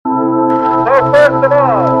First of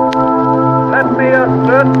all, let me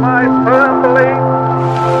assert my firm belief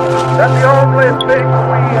that the only thing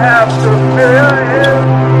we have to fear is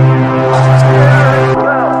fear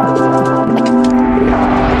itself.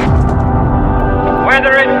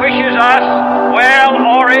 Whether it wishes us well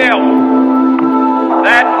or ill,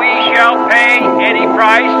 that we shall pay any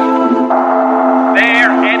price, bear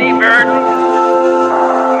any burden,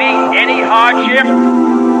 meet any hardship,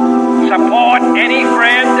 support any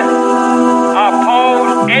friend,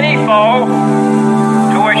 oppose any foe,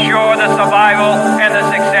 to assure the survival and the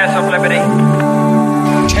success of liberty.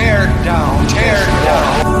 Tear down, tear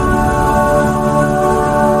down.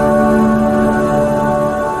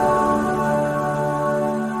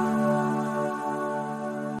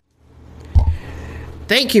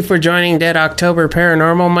 Thank you for joining Dead October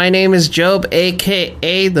Paranormal. My name is Job,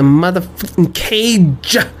 a.k.a. the motherfucking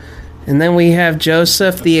Cage. And then we have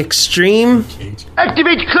Joseph the Extreme.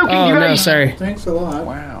 Activate cloaking Oh, no, sorry. Thanks a lot.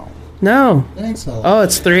 Wow. No. Thanks a lot. Oh,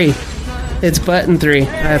 it's 3. It's button 3.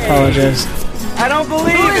 I apologize. I don't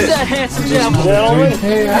believe it. that handsome gentleman?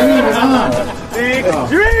 Hey, I need it on.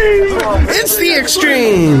 It's the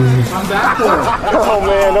Extreme. I'm back there. Oh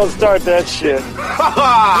man, don't start that shit.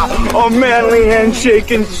 Oh, manly handshake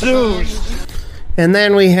ensues. And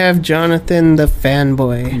then we have Jonathan the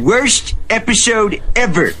Fanboy. Worst episode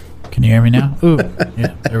ever. Can you hear me now? Ooh,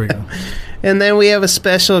 yeah, there we go. And then we have a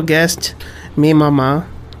special guest, me, mama,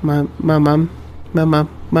 my mom, my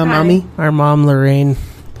mommy, Our mom, Lorraine.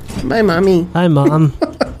 my mommy. Hi, Mom.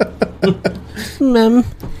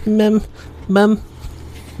 Mom.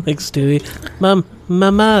 Like Stewie. Mom.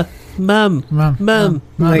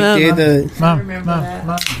 Like do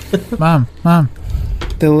Mom.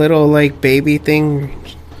 the little like baby thing.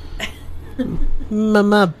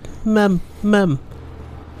 Mom.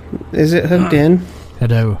 Is it hooked in?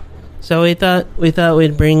 Hello. So we thought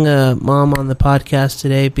we'd bring Mom on the podcast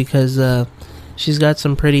today because she's got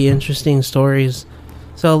some pretty interesting stories.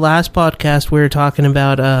 So last podcast we were talking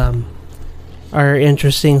about our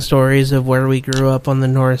interesting stories of where we grew up on the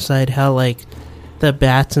north side, how like the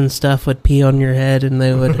bats and stuff would pee on your head and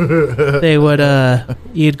they would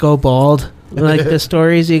you'd go bald. Like the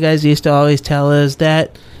stories you guys used to always tell us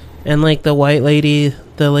that, and like the white lady,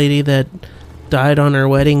 the lady that died on her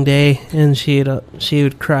wedding day, and she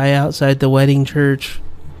would cry outside the wedding church,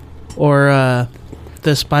 or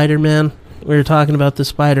the Spider-Man. We were talking about the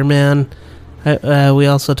Spider-Man. We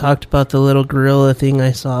also talked about the little gorilla thing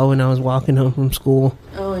I saw when I was walking home from school.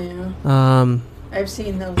 Oh yeah. I've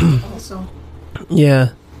seen those also. Yeah.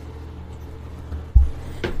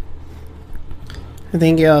 I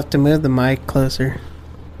think you'll have to move the mic closer.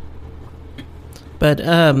 But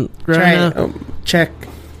Try growing it. up, Oh, check.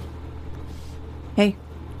 Hey.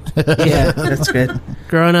 Yeah, that's good.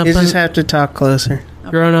 growing up You on just have to talk closer.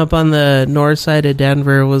 growing up on the north side of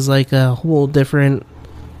Denver was like a whole different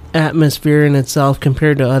atmosphere in itself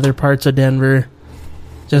compared to other parts of Denver.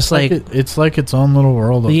 Just like it's like its own little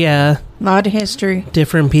world. yeah, A lot of history.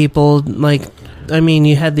 different people. Like, I mean,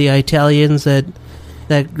 you had the Italians that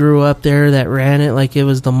grew up there that ran it like it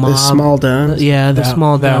was the mob. The small domes. Yeah, the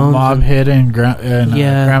small that downs. mob hit in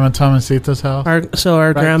Yeah. Grandma Tomasita's house. Our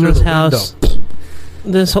Right grandma's through the house.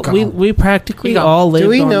 This whole, we practically Gone. all lived. Do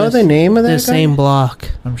we on know this, the name of that the guy? same block?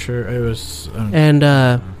 I'm sure it was. And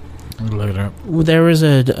Look it up. there was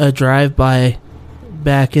a drive-by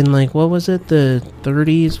back in like what was it, the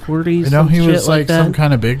 30s, 40s? You know, he some was shit like that. some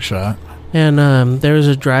kind of big shot. And there was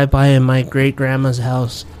a drive-by in my great grandma's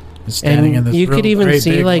house, He's standing in and this you could real even great see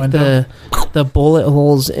big like window. the bullet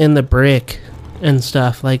holes in the brick and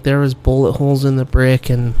stuff. Like there was bullet holes in the brick,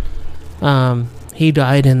 and he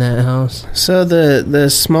died in that house. So the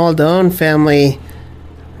Small Dome family,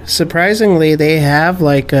 surprisingly, they have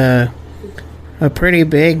like a pretty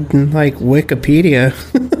big like Wikipedia.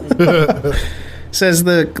 Says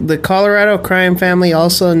the Colorado crime family,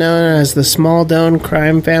 also known as the Small Dome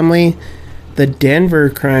crime family, the Denver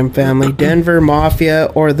crime family, Denver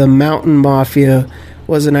Mafia, or the Mountain Mafia,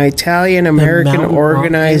 was an Italian-American Mountain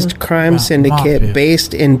organized Mafia? crime Mountain syndicate Mafia.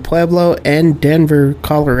 based in Pueblo and Denver,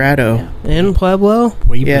 Colorado. In Pueblo?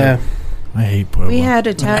 Yeah. I hate Pueblo. We had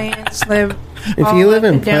Italians live. If all you live up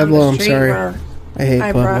in and down Pueblo, the I'm street sorry. where I hate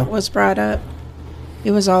Pueblo. was brought up.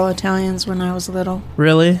 It was all Italians when I was little.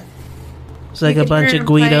 Really? It's like You a could bunch hear of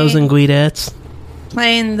them Guidos playing- and Guidettes.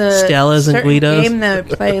 Playing the Stellas and certain Guidos? game that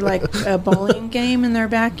play like a bowling game in their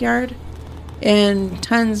backyard, and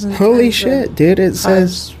tons and Holy tons shit, of dude! It cars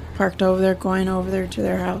says parked over there, going over there to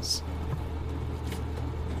their house.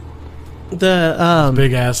 The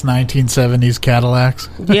Big ass 1970s Cadillacs.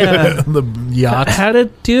 yeah. The yachts. How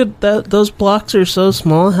did those blocks are so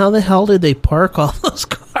small? How the hell did they park all those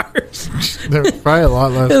cars? There was probably a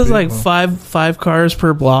lot less. It was like people. five cars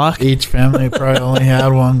per block. Each family probably only had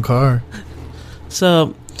one car.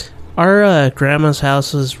 So, our grandma's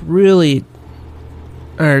house was really.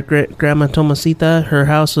 Our grandma Tomasita, her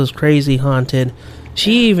house was crazy haunted.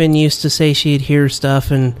 She even used to say she'd hear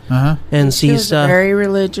stuff and She see was stuff. a very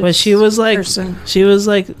religious. But she was like person. she was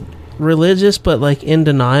like religious, but like in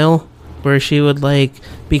denial, where she would like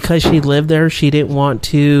because she lived there, she didn't want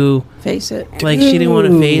to Face it. like she didn't want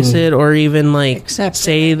to face it or even like Accept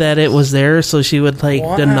say that it was there, so she would like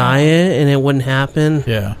Wow. deny it and it wouldn't happen.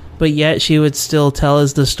 Yeah. But yet she would still tell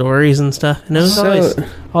us the stories and stuff, and it was So-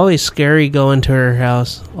 always scary going to her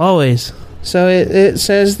house. Always. So it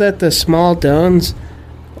says that the Small Dones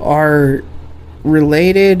are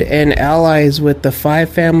related and allies with the 5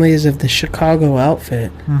 families of the Chicago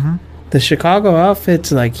outfit. Mm-hmm. The Chicago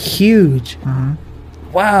outfit's like huge. Mm-hmm.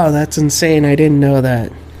 Wow, that's insane. I didn't know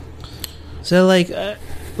that. So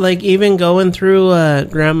like even going through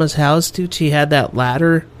grandma's house, dude, she had that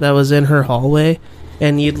ladder that was in her hallway,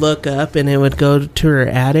 and you'd look up and it would go to her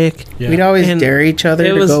attic. Yeah. We'd always And dare each other it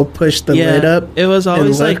to was- go push the lid up. It was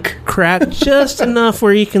always and like look. cracked just enough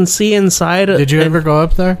where you can see inside. Did you ever go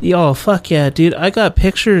up there? Oh fuck yeah, dude! I got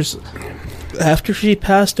pictures after she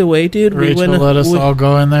passed away, dude. Rachel let us all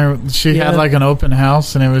go in there. She had Yeah. like an open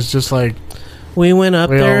house, and it was just like We went up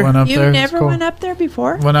we there. all went up You there. It's never cool. went up there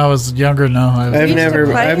before? When I was younger, no. I've used to never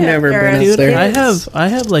play I've up never there been as up Dude, there. I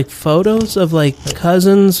have like photos of like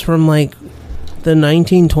cousins from like the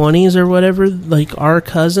 1920s or whatever, like our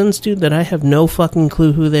cousins, dude, that I have no fucking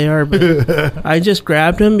clue who they are, but I just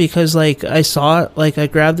grabbed them because like I saw it, like I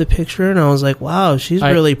grabbed the picture and I was like, wow, she's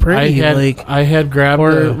really pretty. I had grabbed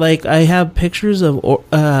or the- like I have pictures of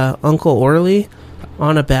Uncle Orly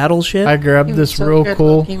on a battleship. I grabbed He was this so real good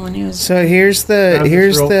cool. looking when he was So here's the grabbed this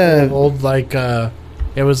here's real the cool old like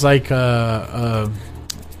it was like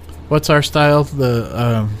what's our style,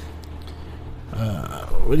 the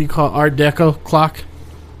what do you call it? Art Deco clock,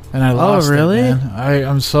 and I lost really? it, man.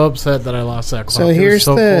 I'm so upset that I lost that clock. So It was here's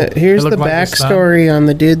so the cool. here's It the looked like the sun. backstory on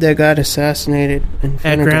the dude that got assassinated in at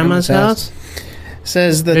front of grandma's house.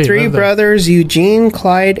 Says the Hey, 3 live there. brothers Eugene,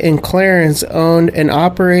 Clyde, and Clarence owned and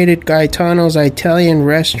operated Gaetano's Italian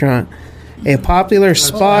restaurant, a popular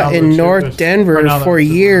spot Now in the North cheapest- Denver or no, for that's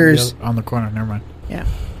years. on the corner. Never mind.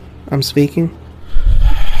 I'm speaking.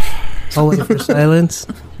 I'll wait for silence.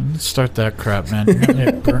 Let's start that crap, man. You're gonna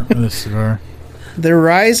get burnt with a cigar. The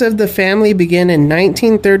rise of the family began in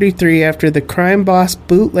 1933 after the crime boss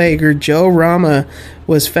bootlegger Joe Rama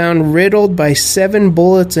was found riddled by 7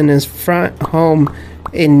 bullets in his front home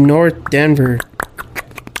in North Denver.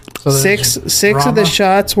 So there's Six of the Rama?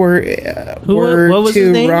 shots were what was his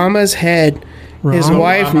to name? Rama's head. His Rama?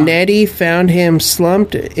 wife Nettie found him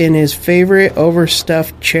slumped in his favorite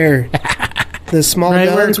overstuffed chair. The small Right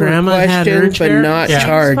where Dons were Grandma had her questioned but chair? not Yeah.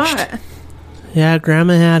 charged. spot. Yeah,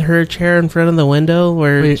 grandma had her chair in front of the window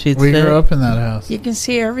where We she'd grew sit. up in that house. You can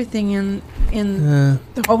see everything in Uh,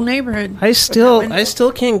 the whole neighborhood. I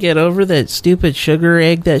still can't get over that stupid sugar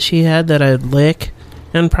egg that she had that I'd lick,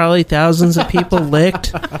 and probably thousands of people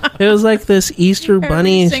licked. It was like this Easter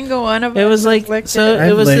bunny. Every single one of It us was like licked so. it.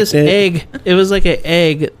 I've It was this licked it. egg. It was like an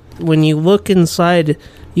egg. When you look inside,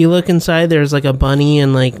 there's like a bunny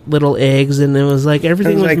and like little eggs, and it was like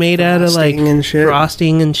everything was like made out of like frosting and shit.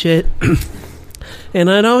 frosting and shit. And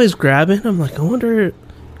I'd always grab it. And I'm like, I wonder.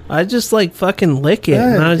 I'd just like fucking lick it,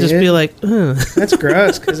 and Yeah, I'd just dude. be like, Ugh. That's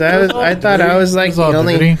gross because I thought I was like It the was all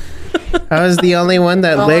only dirty. I was the only one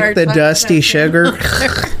that All licked our the tongues dusty out sugar.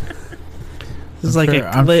 It's like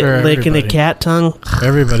I'm sure licking a everybody- cat tongue.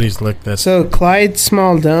 Everybody's licked this. So Clyde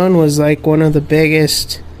Smaldone was like one of the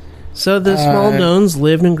biggest. So the small Uh, Dones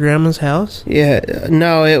lived in Grandma's house. Yeah,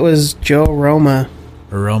 no, it was Joe Roma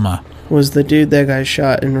Aroma. was the dude that got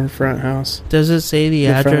shot in her front house. Does it say the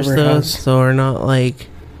The front address of her though? house. So we're not like.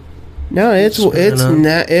 No, it's Screwing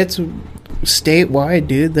up. it's statewide,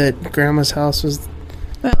 dude. That Grandma's house was.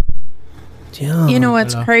 Yeah. You know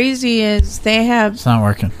what's I know. crazy is they have. It's not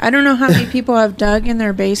working. I don't know how many people have dug in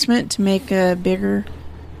their basement to make a bigger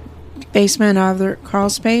basement out of their crawl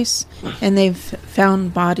space, and they've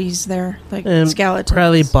found bodies there, like And skeletons.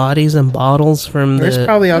 probably bodies and bottles from There's the.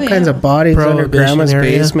 probably all Oh, kinds yeah. of bodies under Prohibition Grandma's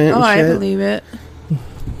area. basement. Oh, and I shit. believe it.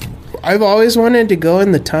 I've always wanted to go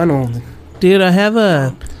in the tunnel. Dude, I have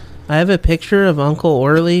a picture of Uncle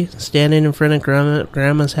Orly standing in front of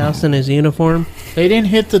Grandma's house in his uniform. They didn't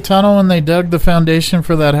hit the tunnel when they dug the foundation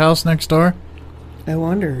for that house next door? I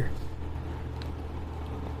wonder.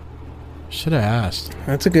 Should have asked.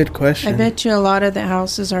 That's a good question. I bet you a lot of the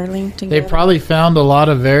houses are linked together. They probably found a lot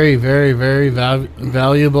of very, very, very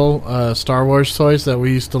valuable Star Wars toys that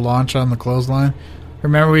we used to launch on the clothesline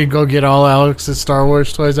Remember we'd go get all Alex's Star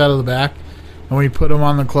Wars toys out of the back, and we'd put them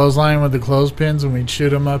on the clothesline with the clothespins, and we'd shoot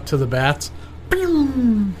them up to the bats.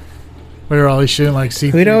 We were always shooting like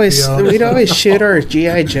C-3PO. We'd always shoot our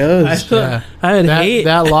GI Joes. Yeah. I'd hate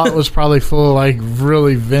That lot was probably full of like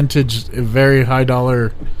really vintage, very high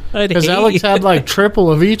dollar. Because Alex had like triple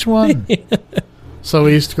of each one. So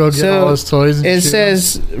we used to go get all his toys. And it shoot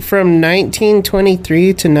says from 1923 to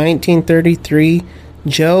 1933,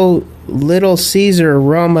 Joe Little Caesar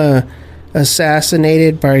Roma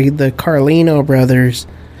assassinated by the Carlino brothers,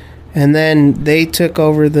 and then they took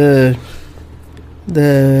over the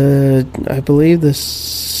I believe the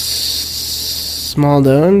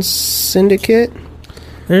Smaldones Syndicate.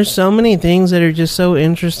 There's so many things that are just so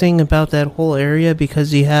interesting about that whole area,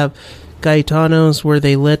 because you have Gaetanos where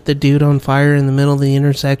they lit the dude on fire in the middle of the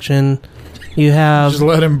intersection. You have... Just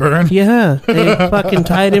let him burn? Yeah. They fucking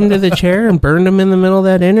tied him to the chair and burned him in the middle of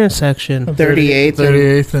that intersection.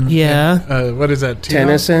 38th and... Yeah. What is that?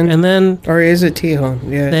 Tennyson? And then... Or is it Tejon?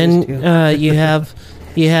 Yeah. Then you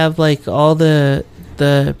have like all the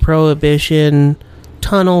Prohibition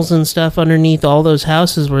tunnels and stuff underneath all those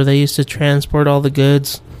houses where they used to transport all the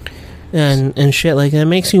goods and shit like that. It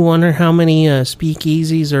makes you wonder how many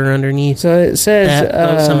speakeasies are underneath. So it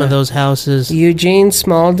says some of those houses. Eugene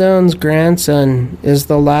Smaldone's grandson is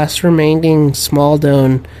the last remaining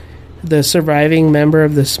Smaldone, the surviving member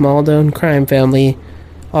of the Smaldone crime family.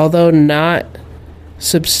 Although not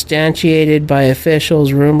substantiated by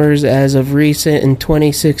officials, rumors as of recent in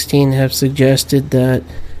 2016 have suggested that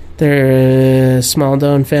their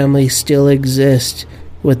Smaldone family still exists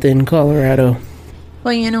within Colorado.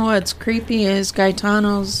 Well, you know what's creepy is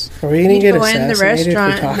Gaetanos. Are we going to get go in the assassinated for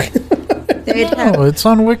restaurant. talking? They'd have Oh, it's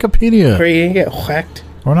on Wikipedia. Are you going to get whacked?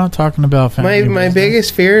 We're not talking about family My business.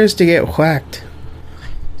 biggest fear is to get whacked.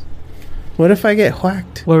 What if I get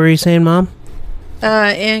whacked? What were you saying, Mom?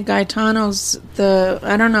 in Gaetano's,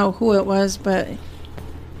 I don't know who it was, but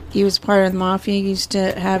he was part of the mafia. He used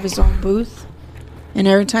to have his own booth, and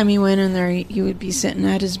every time he went in there, he would be sitting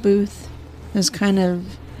at his booth. It was kind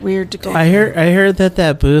of weird to go. I heard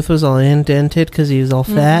that booth was all indented because he was all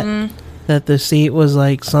fat. Mm-hmm. That the seat was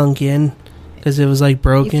like sunk in because it was like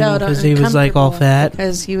broken because he was like all fat.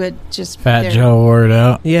 Because he would just Fat Joe wore it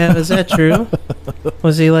out. Yeah, was that true?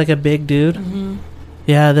 Was he like a big dude? Mm-hmm.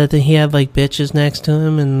 Yeah, that he had like bitches next to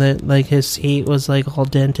him, and that like his seat was like all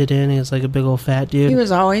dented in. He was like a big old fat dude. He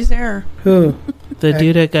was always there. Who? The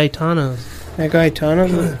dude at Gaetano's. That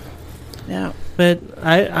Gaetano's? Yeah. But Dude,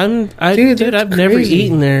 I've that's never crazy.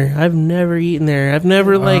 eaten there. I've never eaten there. I've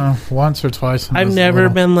never like once or twice. I've never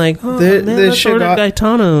been like, oh, The- man, the let's order Chicago-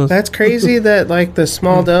 Gaetano's. That's crazy that like the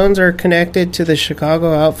Smaldones are connected to the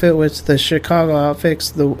Chicago outfit, which the Chicago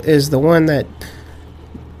outfit is the one that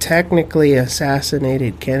technically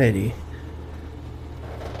assassinated Kennedy.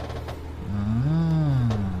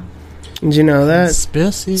 Did you know that?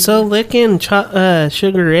 Spissy. So licking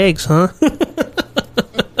sugar eggs, huh?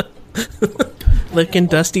 Licking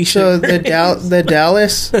dusty So sugar. the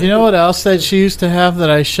Dallas. You know what else that she used to have that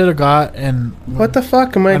I should have got? And What the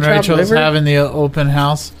fuck am I when chopped Rachel was liver? having the open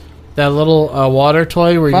house, that little water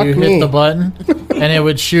toy where Fuck you me. hit the button and it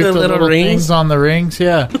would shoot The the, little little rings? things on the rings.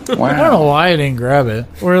 Yeah, I don't know why I didn't grab it.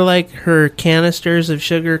 Or like her canisters of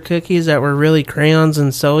sugar cookies that were really crayons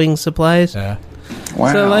and sewing supplies. Yeah,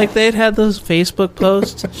 So like they'd have those Facebook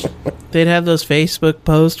posts. They'd have those Facebook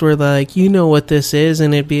posts where like, you know what this is,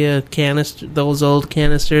 and it'd be a canister, those old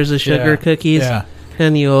canisters of sugar Yeah. cookies, Yeah,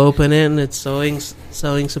 and you open it and it's sewing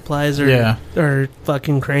supplies or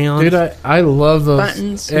fucking crayons. dude, I love those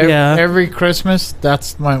Buttons. Yeah. Every Christmas,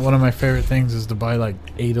 that's one of my favorite things is to buy like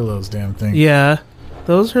 8 of those damn things. Yeah,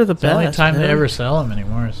 those are the It's the best. only time man. they ever sell them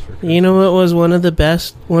anymore is for Christmas. You know what was one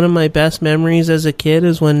of my best memories as a kid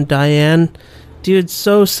is when Diane, dude,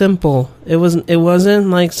 so simple. It wasn't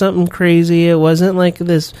like something crazy. It wasn't like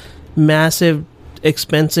this massive,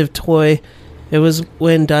 expensive toy. It was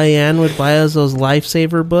when Diane would buy us those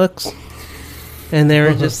Lifesaver books. And they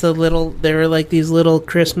were just they were like these little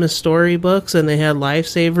Christmas story books, and they had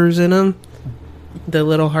lifesavers in them. The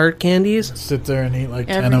little heart candies. Sit there and eat like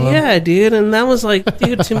 10 Every- of them. Yeah, dude, and that was like,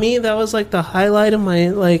 dude, to me, that was like the highlight of my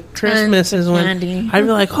like Christmas Tons is of when candy. I'd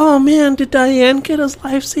be like, oh man, did Diane get us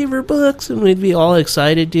Lifesaver books? And we'd be all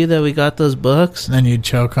excited, dude, that we got those books. And then you'd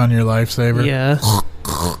choke on your lifesaver. Yeah,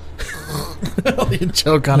 You'd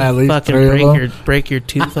choke on at least fucking 3 of them. break your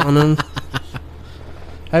tooth on them.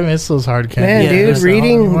 I miss those hard candies. Man, Yeah, dude, Don't sell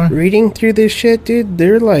anymore. reading through this shit, dude,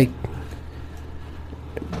 they're like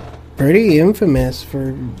pretty infamous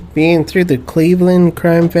for being through the Cleveland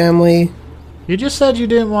crime family. You just said you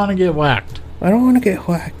didn't want to get whacked. I don't want to get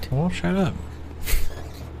whacked. Well, shut up.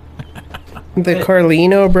 The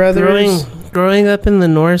Carlino brothers. Growing up in the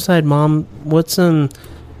north side, Mom, what's some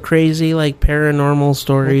crazy like paranormal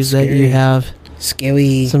stories that you have?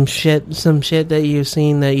 Scary. Some shit that you've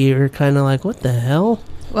seen that you're kind of like, what the hell?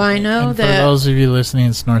 Well, I know And for that those of you listening,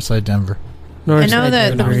 it's Northside Denver. I know Northside that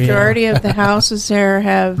the Denver, yeah. majority of the houses there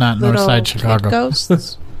have Not little Northside kid Chicago.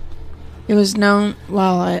 ghosts. It was known.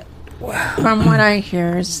 Well, from what I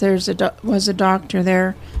hear, is was a doctor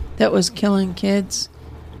there that was killing kids.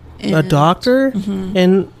 A doctor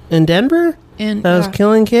in Denver And that was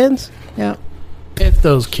killing kids. yeah. If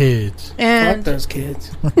those kids. Fuck And those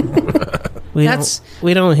kids. We That's-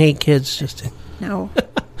 don't hate kids. Just no.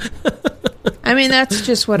 I mean, that's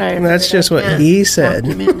just what I. That's heard. just I what can't he said.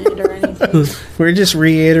 document it or anything. We're just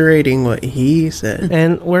reiterating what he said.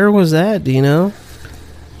 and where was that? Do you know?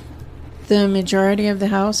 The majority of the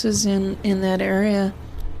houses in that area,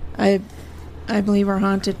 I believe, are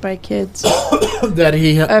haunted by kids. That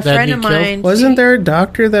he A friend of mine. Wasn't there a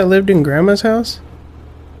doctor that lived in Grandma's house?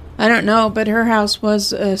 I don't know, but her house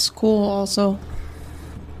was a school also.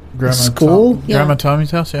 Grandma School? Grandma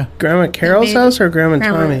Tommy's house, yeah. Grandma Carol's made house or Grandma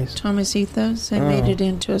Grandma Tommy's? Thomas Ethos. They made it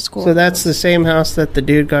into a school. So that's the same house that the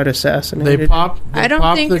dude got assassinated. They popped I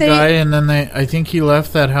don't think the they- guy, and then I think he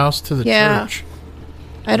left that house to the Yeah. church.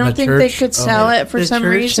 I don't the think they church could sell owned it for The some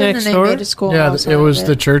church reason, and next they door? made a school. Yeah, house it out of was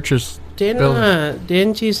the church's building.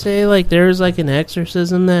 Didn't you say like there was like an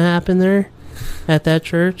exorcism that happened there at that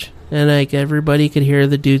church, and like everybody could hear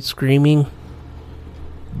the dude screaming?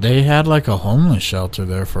 They had like a homeless shelter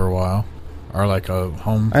there for a while. Or like a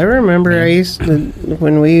home. I remember I used to,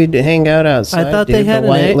 when we'd hang out outside, I thought they had the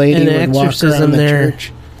white lady an would walk exorcism around the there.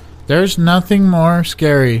 church. There's nothing more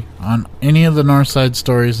scary on any of the Northside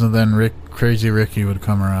stories than Crazy Ricky would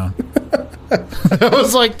come around. That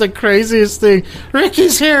was like the craziest thing.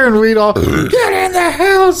 Ricky's here, and we'd all get in the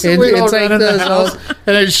house. And we'd all It's run like in the those house,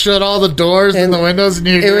 and I'd shut all the doors and the windows, and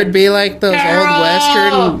It would be like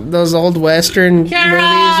those old western movies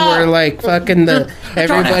where like fucking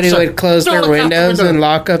everybody would close their windows and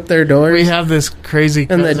lock up their We doors, have this crazy,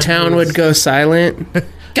 and the cousin town who would was- go silent.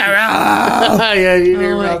 yeah, you'd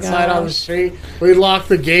hear Oh him my outside on the gosh. street. We'd lock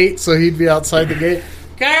the gate, so he'd be outside the gate.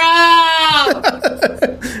 Carol!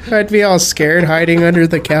 I'd be all scared, hiding under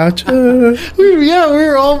the couch. we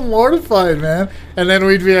were all mortified, man. And then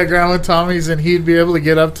we'd be at Grandma Tommy's, and he'd be able to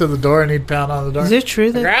get up to the door, and he'd pound on the door. Is it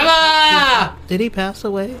true that Grandma! did he pass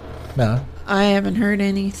away? No. I haven't heard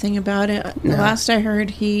anything about it. The last I heard,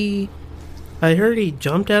 he I heard he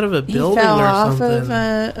jumped out of a building fell or off something. of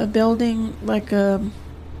a building, like a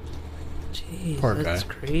Jeez, Poor that's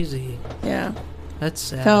guy. crazy. yeah, That's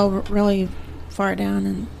sad. fell really far down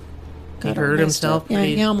and He got hurt all messed himself up. Yeah,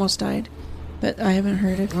 pretty- he almost died, but I haven't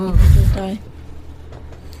heard if Oh. he did die.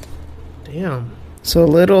 Damn. So,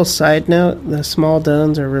 little side note: the Small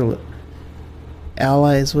Dones are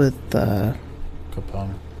allies with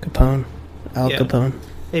Capone. Capone, Al Yeah. Capone.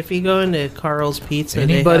 If you go into Carl's Pizza, they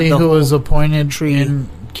Anybody have the who whole- was appointed tree. in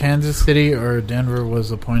Kansas City or Denver was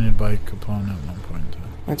appointed by Capone at one point in time.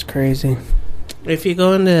 That's crazy. if you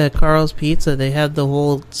go into Carl's Pizza, they have the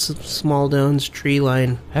whole Small Dones tree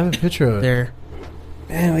line I have a picture of it. there.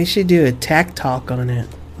 Man, we should do a tack talk on it.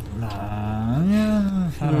 Nah, yeah,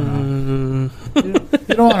 I don't know. Mm.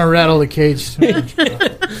 You don't want to rattle the cage too much.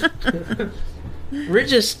 We're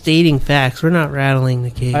just stating facts. We're not rattling the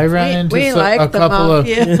cage. I ran into We a like the couple of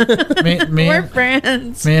mafia. me, We're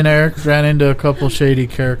friends. me and Eric ran into a couple shady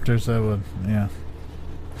characters that would, yeah.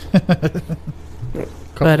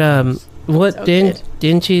 But what So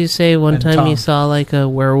didn't you say one And time Tom. you saw like a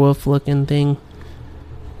werewolf looking thing?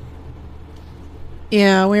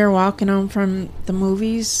 Yeah, we were walking home from the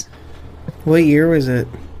movies. What year was it?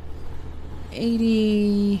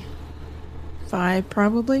 85,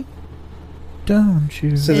 probably. Don't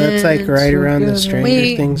you? So that's like right around the Stranger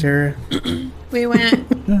We- Things era. We went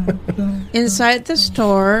inside the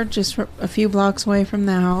store, just a few blocks away from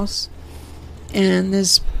the house, and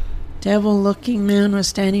this devil-looking man was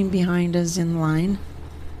standing behind us in line.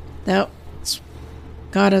 That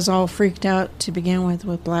got us all freaked out to begin with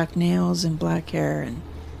black nails and black hair and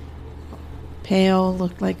pale,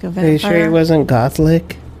 looked like a Are vampire. you sure he wasn't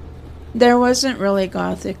Gothic? There wasn't really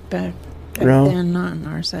Gothic back No? then, not in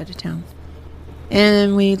our side of town.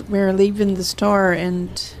 And we were leaving the store, and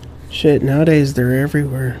Shit, nowadays they're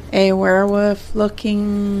everywhere. a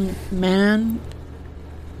werewolf-looking man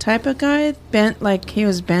type of guy, bent like he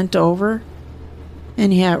was bent over,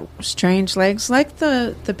 and he had strange legs, like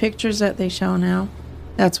the pictures that they show now.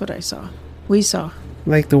 That's what I saw. We saw.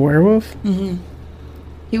 Like the werewolf? Hmm.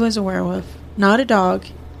 He was a werewolf, not a dog,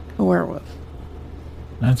 a werewolf.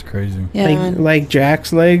 That's crazy. Yeah, and Like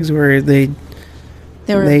Jack's legs, where they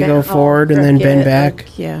They go forward and then bend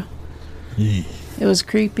back. Yeah. It was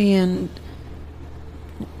creepy, and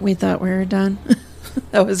we thought we were done.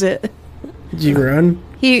 That was it. Did you run?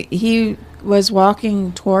 He was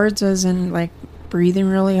walking towards us and like breathing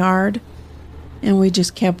really hard, and we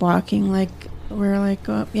just kept walking. Like we're like,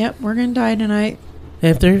 oh, yep, we're gonna die tonight.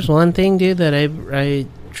 If there's one thing, dude, that I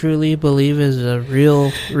truly believe is a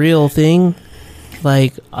real thing,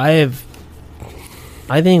 like I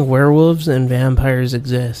think werewolves and vampires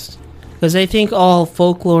exist. Because I think all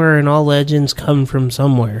folklore and all legends come from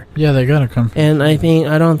somewhere. Yeah, they gotta come from. And I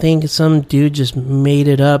don't think some dude just made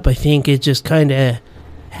it up. I think it just kind of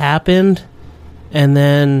happened. And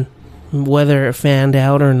then whether it fanned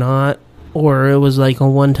out or not, or it was like a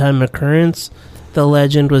one-time occurrence, the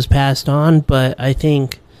legend was passed on. But I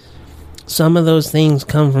think some of those things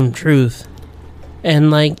come from truth.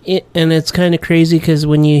 And like and it's kind of crazy because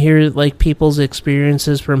when you hear like people's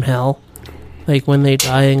experiences from hell, like when they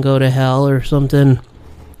die and go to hell or something,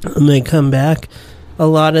 and they come back, a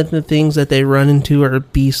lot of the things that they run into are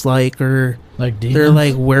beast-like, or like demons? They're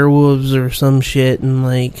like werewolves or some shit, and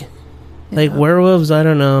like werewolves. I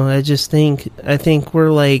don't know. I think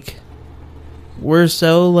we're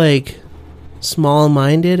so like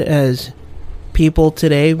small-minded as people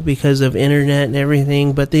today because of internet and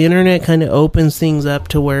everything, but the internet kind of opens things up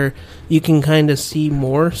to where you can kind of see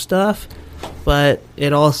more stuff, but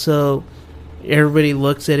it also, everybody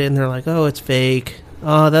looks at it and they're like, oh, it's fake,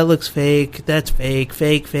 oh, that looks fake, that's fake,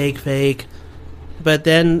 but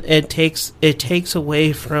then it takes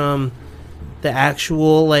away from the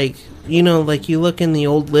actual, like, you know, like you look in the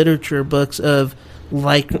old literature books of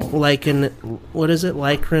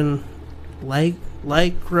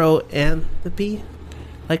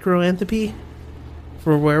lycanthropy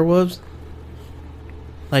for werewolves,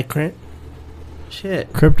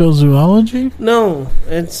 cryptozoology? No,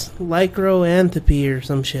 it's lycanthropy or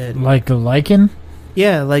some shit. Like a lichen?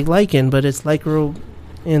 Yeah, like lichen, but it's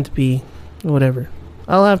lycanthropy, whatever.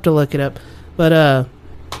 I'll have to look it up. But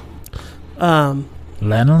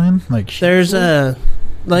lanolin? Like shit? There's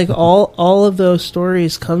like all of those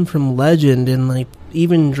stories come from legend, and like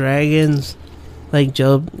even dragons. Like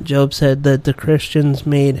Job said that the Christians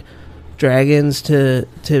made dragons to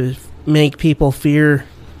make people fear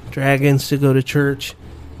dragons to go to church,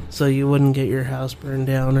 so you wouldn't get your house burned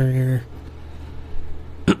down or your.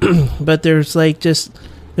 But there's like there's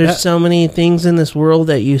so many things in this world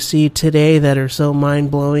that you see today that are so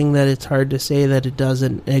mind blowing that it's hard to say that it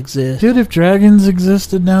doesn't exist. Dude, if dragons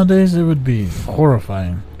existed nowadays, it would be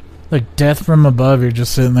horrifying. Like death from above, you're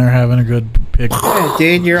just sitting there having a good pick. Yeah,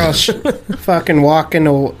 dude, you're all fucking walking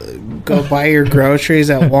to go buy your groceries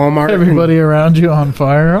at Walmart. Everybody around you on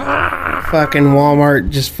fire. Fucking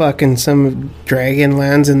Walmart, just fucking some dragon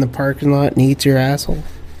lands in the parking lot and eats your asshole.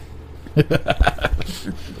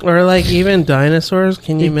 Or like even dinosaurs.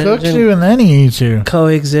 Can you imagine? He cooks you and then he eats you.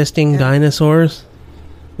 Coexisting dinosaurs.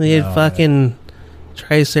 You'd fucking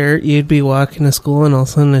you'd be walking to school and all of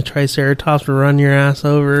a sudden a triceratops would run your ass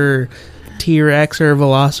over, or T-Rex or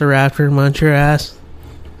Velociraptor munch your ass.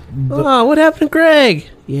 Oh, what happened to Greg?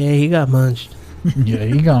 Yeah, he got munched. Yeah,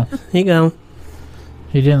 he gone. He gone.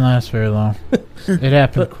 He didn't last very long. It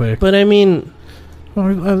happened quick. But I mean,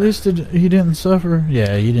 well, at least he didn't suffer.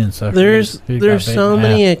 Yeah, he didn't suffer. There's so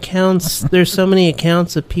many accounts. There's so many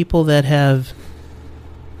accounts of people that have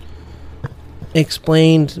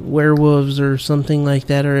explained werewolves or something like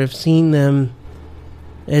that, or have seen them.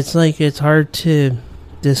 It's like it's hard to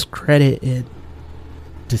discredit it.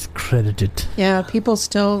 Yeah, people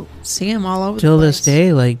still see them all over till the this place.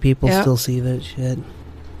 day. Like people still see that shit.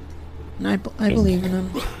 And I believe in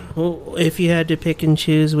them. Well, if you had to pick and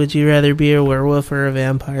choose, would you rather be a werewolf or a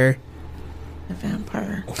vampire? A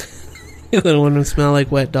vampire. You wouldn't want to smell like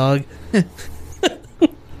wet dog.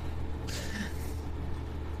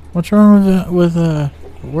 What's wrong with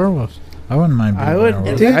werewolfs? I wouldn't mind being a werewolf.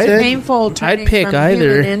 It's painful turning I'd pick from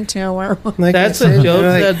either. human into a werewolf. Like that's what Joe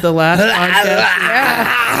said the last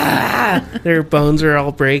podcast. Their bones are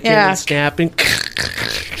all breaking and snapping.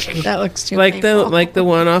 That looks too like painful. the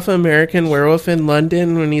one off American Werewolf in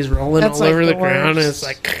London when he's rolling That's all like over the the ground and worst. it's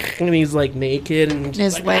like and he's like naked and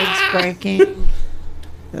his like, legs breaking.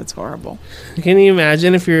 That's horrible. Can you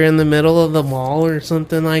imagine if you're in the middle of the mall or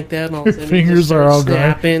something like that and all of a Your sudden you fingers just are start all gray.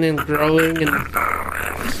 snapping and growing and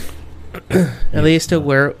at least a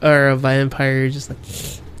vampire, you're just like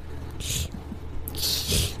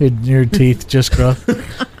your teeth just grow.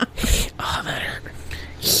 oh, that hurt.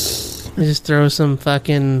 Just throw some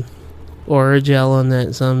fucking Oragel on that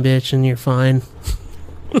sumbitch and you're fine.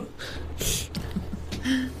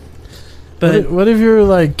 But what if you're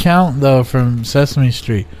like Count though from Sesame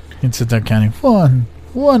Street? He'd sit there counting.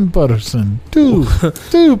 One person. Two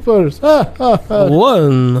persons. Ah, ah, ah.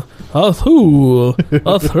 1, a 2,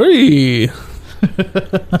 a 3.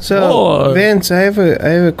 So, Four. Vince, I have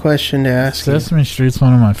a question to ask you. Sesame Street's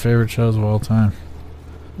one of my favorite shows of all time.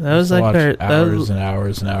 That was Watch like our... That hours was, and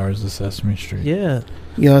hours and hours of Sesame Street. yeah.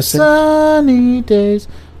 Yosef, Sunny days,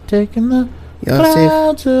 taking the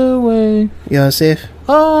clouds away, Yosef,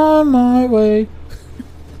 on my way.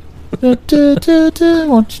 Won't you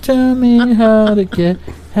tell me how to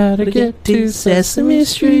get to Sesame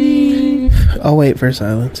Street? I'll wait for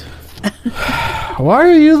silence. Why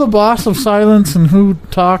are you the boss of silence and who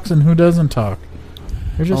talks and who doesn't talk?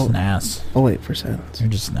 You're just Oh. an ass. I'll wait for silence. You're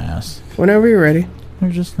just an ass. Whenever you're ready.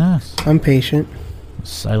 You're just an ass. I'm patient.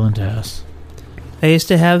 Silent ass. I used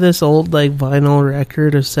to have this old like vinyl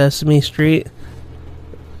record of Sesame Street,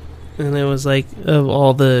 and it was like of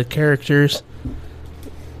all the characters.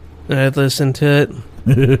 And I'd listen to it.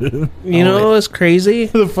 You know what was crazy?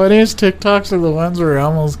 The funniest TikToks are the ones where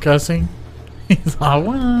Elmo's cussing. He's like,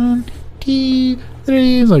 1, 2,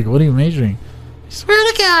 3. He's like, what are you measuring? I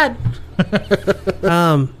swear to God.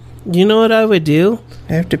 You know what I would do?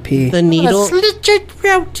 I have to pee. The needle, Slit your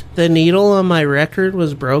throat. the needle on my record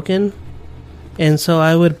was broken, and so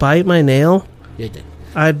I would bite my nail.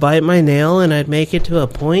 I'd bite my nail and I'd make it to a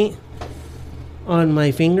point on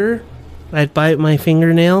my finger. I'd bite my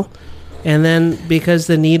fingernail, and then because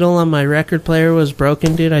the needle on my record player was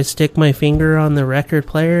broken, dude, I'd stick my finger on the record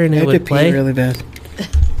player and I it have to would pee play. really bad.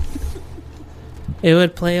 It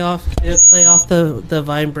would play off. It would play off the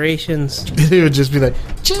vibrations. He would just be like,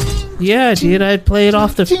 Yeah, dude, I'd play it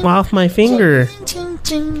off my finger,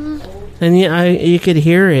 and you could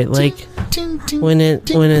hear it like when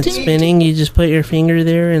it's spinning. You just put your finger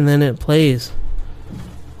there and then it plays.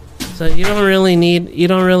 So you don't really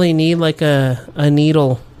need like a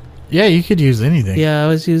needle. yeah, you could use anything. Yeah,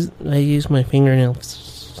 I use my fingernail.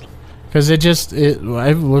 Because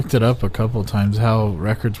I've looked it up a couple times how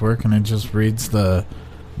records work, and it just reads the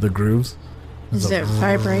grooves. Is it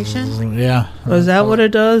vibration? Yeah. Oh, is that what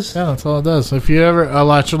it does? Yeah, that's all it does. If you ever, I'll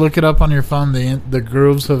let you look it up on your phone, the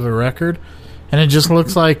grooves of a record, and it just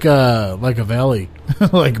looks like a valley,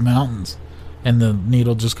 like mountains, and the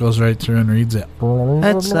needle just goes right through and reads it.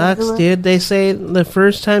 That sucks, dude. They say the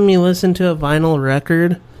first time you listen to a vinyl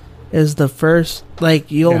record is the first,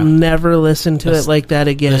 like, you'll Yeah. never listen to it like that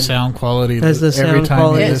again. The sound quality, As the every sound time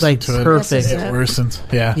quality you is, listen like, to it, perfect. it worsens.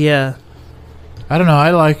 Yeah. Yeah. I don't know.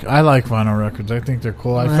 I like vinyl records. I think they're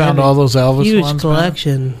cool. I I found have a all those Elvis Huge ones. Man.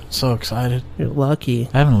 collection. So excited. You're lucky.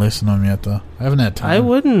 I haven't listened to them yet, though. I haven't had time. I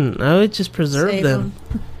wouldn't. I would just preserve Save them.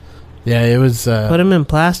 Yeah, it was. Put them in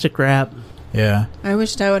plastic wrap. Yeah. I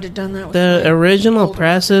wished I would have done that with The my original older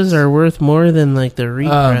presses are worth more than like the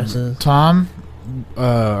represses. Tom,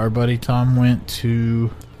 our buddy Tom, went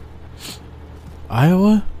to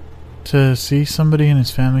Iowa to see somebody in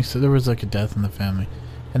his family. So there was like a death in the family,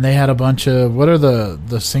 and they had a bunch of, what are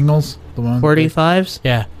the singles? The ones 45s?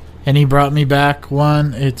 Yeah. And he brought me back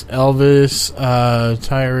one. It's Elvis,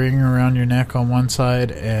 Tie a Ring Around Your Neck on one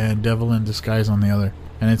side, and Devil in Disguise on the other.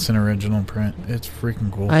 And it's an original print. It's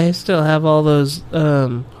freaking cool. I still have all those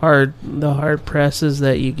hard presses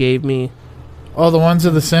that you gave me. Oh, the ones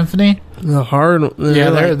of the symphony? The hard,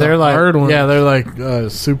 Yeah, they're like hard ones. Yeah, they're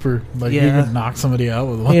like super. Like you Yeah. can knock somebody out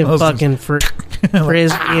with one You of those. can fucking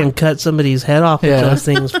frisbee and cut somebody's head off with Yeah. those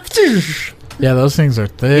things. Yeah, those things are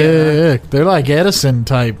thick. They're like Edison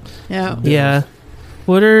type. Yeah. Yeah.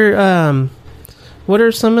 What are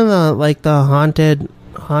some of the like the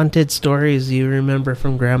haunted stories you remember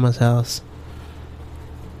from Grandma's house?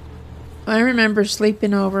 I remember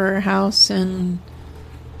sleeping over her house, and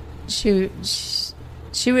she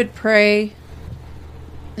would pray,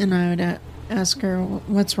 and I would ask her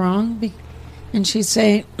what's wrong, and she'd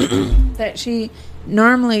say that she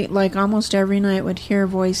normally, like almost every night, would hear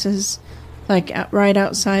voices like right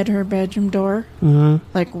outside her bedroom door,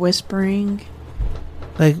 like whispering.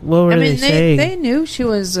 Like, what were they saying? They knew she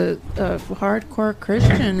was a hardcore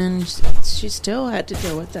Christian, and she still had to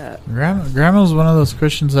deal with that. Grandma was one of those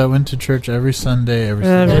Christians that went to church every Sunday, every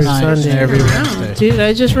Every night, Sunday. and every Yeah. Wednesday. Dude,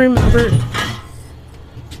 I just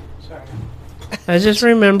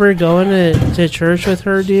remember going to church with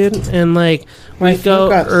her, dude, and like My we'd go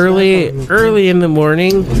foot got early in the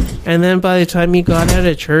morning, and then by the time you got out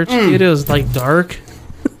of church, dude, it was like dark.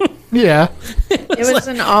 Yeah, It was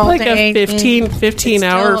an all Like day a 15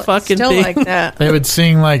 hour fucking still thing. like that. they would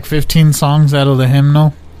sing like 15 songs out of the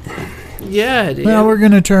hymnal. Yeah, dude. Now we're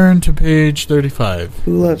going to turn to page 35.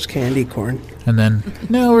 Who loves candy corn? And then,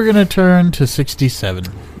 now we're going to turn to 67.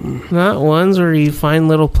 Not ones where you find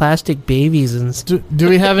little plastic babies and stuff. Do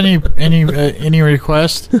we have any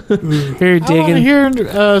requests? You're I digging,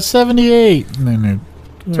 hear 78. And then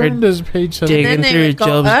turn to page 78. digging Then they through would go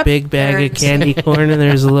Job's up big bag there of candy corn, and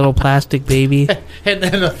there's a little plastic baby. And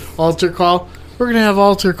then an altar call. We're going to have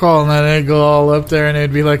altar call, and then it'd go all up there, and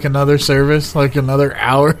it'd be like another service, like another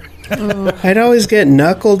hour. I'd always get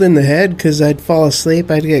knuckled in the head because I'd fall asleep.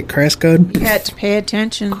 I'd get Crescoed. You had to pay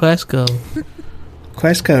attention. Questco.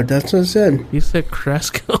 Questcode, that's what it said. You said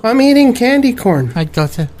Cresco. I'm eating candy corn. I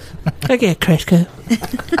got it. I get Cresco.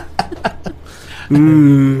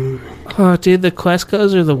 Mmm. Oh, dude, the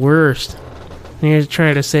Questcos are the worst. And you're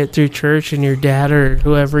trying to sit through church, and your dad or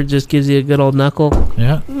whoever just gives you a good old knuckle.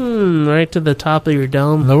 Yeah. Right to the top of your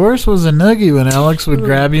dome. The worst was a noogie when Alex would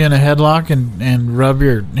grab you in a headlock and rub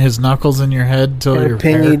his knuckles in your head till your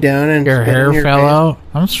Pin hair, you down and your spit hair on your fell face. out.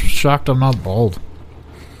 I'm shocked I'm not bald.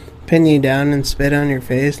 Pin you down and spit on your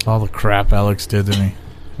face. All the crap Alex did to me.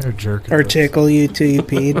 They're a jerk. Or tickle you till you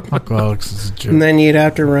peed. Fuck Alex is a jerk. And then you'd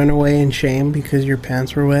have to run away in shame because your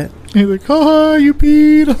pants were wet. He's like, ha, you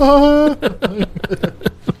peed, ha.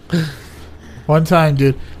 One time,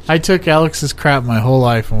 dude, I took Alex's crap my whole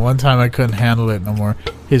life, and one time I couldn't handle it no more.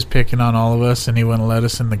 He's picking on all of us, and he wouldn't let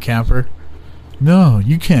us in the camper. No,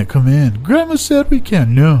 you can't come in. Grandma said we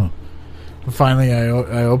can. No. And finally, I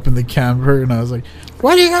opened the camper, and I was like,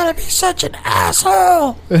 why do you gotta be such an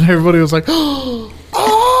asshole? And everybody was like, oh!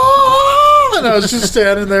 And I was just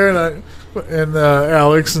standing there, and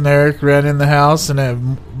Alex and Eric ran in the house, and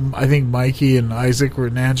I think Mikey and Isaac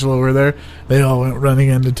and Angela were there. They all went running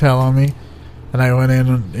in to tell on me. And I went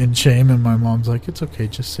in shame, and my mom's like, it's okay,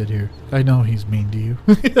 just sit here. I know he's mean to you.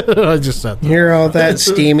 I just sat there. Hear all that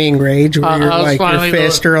steaming rage where you're I was like your finally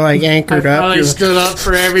fists are like anchored I up. finally You're- stood up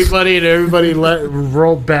for everybody, and everybody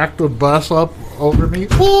rolled back the bus up over me.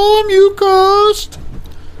 Oh, you cussed!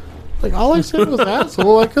 Like, all I said was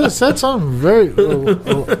asshole. I could have said something very...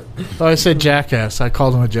 I said jackass. I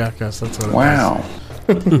called him a jackass. That's what it was.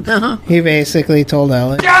 Wow. He basically told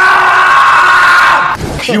Alex.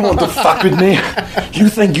 You want to fuck with me? You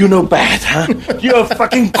think you know bad, huh? You're a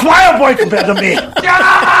fucking choir boy compared to me.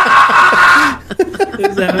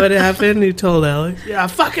 Is that what happened? You told Alex? Yeah,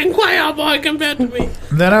 fucking choir boy compared to me.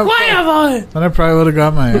 Then I probably would have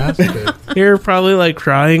got my ass kicked. You're probably like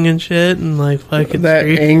crying and shit and like fucking That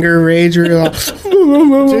screaming. anger rage where you're like,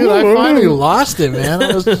 Dude, I finally lost it, man.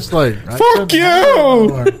 I was just like, Fuck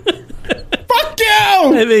you! Fuck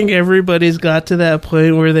you! I think everybody's got to that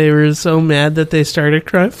point where they were so mad that they started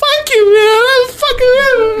crying. Fuck you, man! Fuck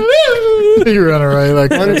you! You run away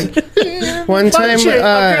like One time,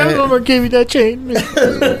 grandma gave you that chain.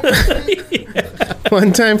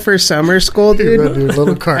 one time for summer school, Dude, dude,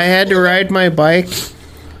 little car. I had to ride my bike.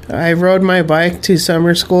 I rode my bike to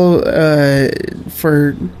summer school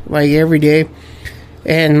for like every day,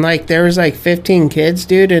 and like there was like 15 kids,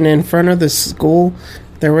 dude, and in front of the school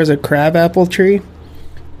there was a crabapple tree,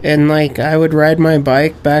 and like I would ride my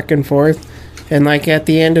bike back and forth, and like at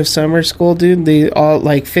the end of summer school, dude, the all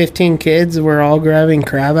like 15 kids were all grabbing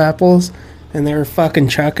crab apples, and they were fucking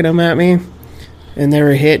chucking them at me, and they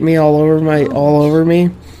were hitting me all over me.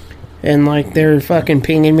 And like they were fucking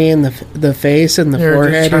pinging me in the face and the You're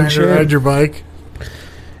forehead just trying and to ride shit. your bike.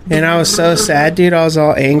 And I was so sad, dude. I was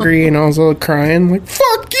all angry and I was all crying, like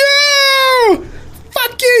 "Fuck you!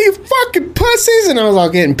 Fuck you, you fucking pussies!" And I was all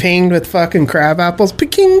getting pinged with fucking crab apples,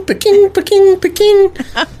 Peking, Peking, Peking, Peking.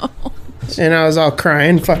 And I was all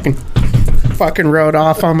crying, fucking rode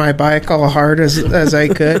off on my bike all hard as I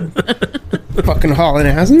could, fucking hauling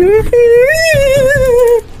ass.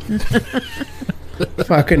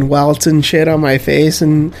 Fucking welts and shit on my face,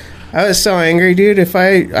 and I was so angry, dude. If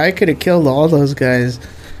I could have killed all those guys.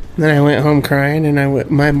 And then I went home crying, and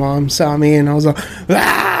my mom saw me, and I was like, "Fuck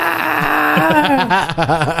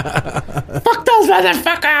those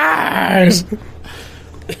motherfuckers!"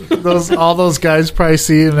 All those guys probably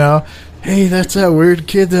see you now. Hey, that's that weird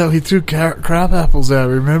kid that we threw crab apples at.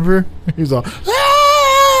 Remember? He's all.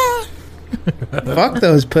 Fuck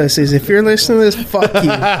those pussies. If you're listening to this, fuck you,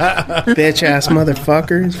 bitch ass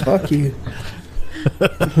motherfuckers. Fuck you.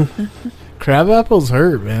 Crab apples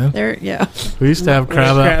hurt, man. Yeah. We used to have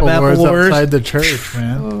crab apple apple wars wars. outside the church,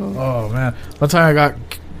 man. Oh man! One time I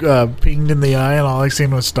got pinged in the eye, and all I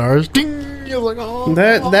seen was stars. Ding! I was like, oh.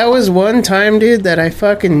 That was one time, dude, that I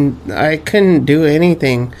couldn't do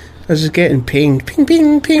anything. I was just getting pinged. Ping,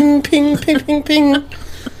 ping, ping, ping, ping, ping, ping.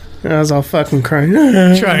 And I was all fucking crying.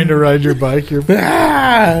 Trying to ride your bike. You're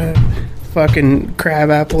Ah! fucking crab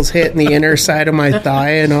apples hitting the inner side of my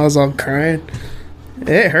thigh, and I was all crying.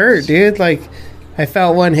 It hurt, dude. Like, I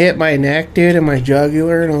felt one hit my neck, dude, and my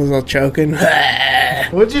jugular, and I was all choking.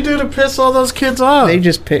 What'd you do to piss all those kids off? They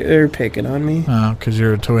were picking on me. Oh, because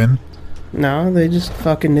you're a twin? No, they just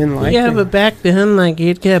fucking didn't like Yeah, me. but back then, like,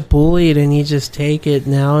 you'd get bullied and you just take it.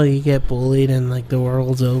 Now you get bullied and, like, the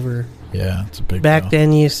world's over. Yeah, it's a big Back deal.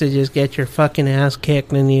 then, you used to just get your fucking ass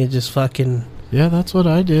kicked and you just fucking... Yeah, that's what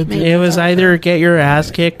I did. Maybe. It was either get your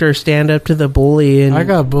ass kicked or stand up to the bully. And I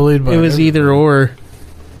got bullied by it was either or.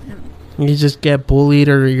 You just get bullied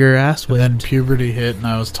or your ass And whipped. then puberty hit, and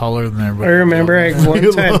I was taller than everybody. I remember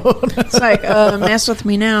one time. It's like, mess with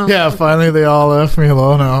me now. Yeah, finally they all left me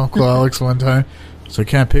alone. Uncle Alex one time. So I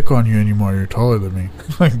can't pick on you anymore. You're taller than me.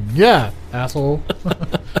 Like, yeah, asshole.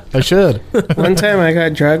 I should. One time I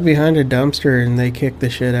got dragged behind a dumpster and they kicked the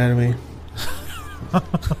shit out of me.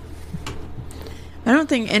 I don't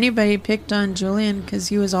think anybody picked on Julian because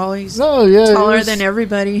he was always No, yeah. taller than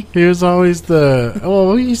everybody. He was always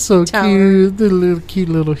he's so Tower. cute, the little cute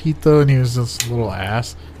little Hito, and he was this little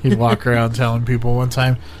ass. He'd walk around telling people. One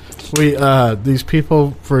time, these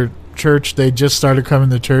people for church, they just started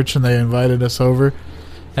coming to church, and they invited us over,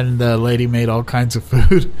 and the lady made all kinds of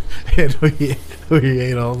food, and we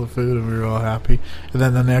ate all the food, and we were all happy. And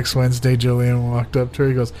then the next Wednesday, Julian walked up to her.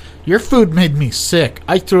 He goes, "Your food made me sick.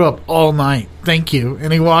 I threw up all night. Thank you."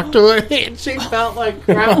 And he walked away, and she felt like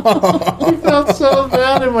crap. She felt so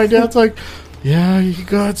bad, and my dad's like, "Yeah, you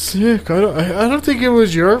got sick. I don't think it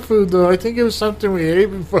was your food though. I think it was something we ate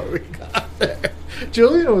before we got there."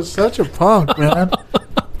 Julian was such a punk, man.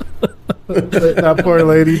 That poor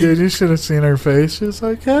lady, dude. You should have seen her face. She was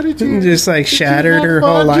like, "How did you?" Just like did you shattered have her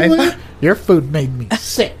fun, whole life. Julian? Your food made me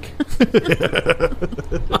sick.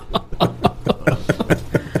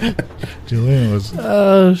 Julian was,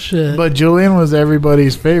 Oh, shit. but Julian was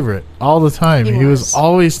everybody's favorite all the time. He He was was.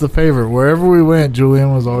 always the favorite. Wherever we went,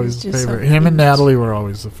 Julian was always the just so favorite. Him and cute. Natalie were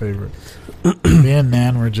always the favorite. Me and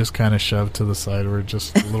Nan were just kind of shoved to the side. We're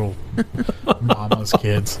just little mama's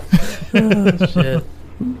kids. Oh, shit.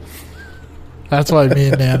 That's why me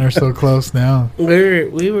and Nan are so close now.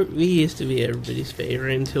 We used to be everybody's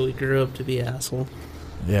favorite until we grew up to be assholes.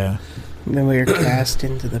 Yeah. And then we were cast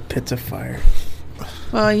into the pits of fire.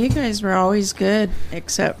 Well, you guys were always good,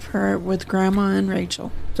 except for with Grandma and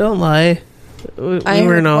Rachel. Don't lie. We I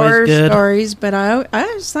weren't heard horror always good. stories, but I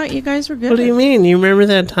always thought you guys were good. What do you mean? You remember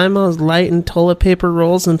that time I was lighting toilet paper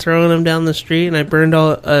rolls and throwing them down the street, and I burned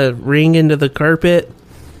a ring into the carpet?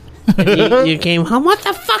 And you came home. What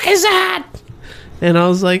the fuck is that? And I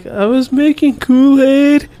was like, I was making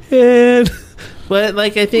Kool-Aid, and but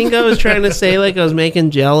like I think I was trying to say like I was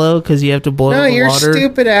making Jello because you have to boil No, the your water.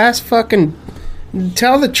 stupid ass fucking.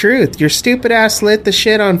 Tell the truth. Your stupid ass lit the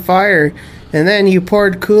shit on fire, and then you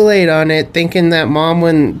poured Kool-Aid on it, thinking that mom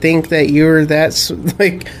wouldn't think that you were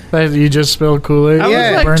like. You just spilled Kool-Aid? I was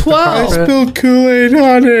Yeah. like Burnt the 12. I carpet? spilled Kool-Aid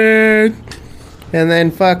on it. And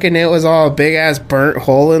then fucking it was all a big ass burnt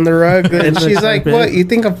hole in the rug. And the she's like, carpet. "What? You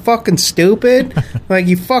think I'm fucking stupid? Like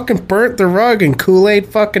you fucking burnt the rug and Kool-Aid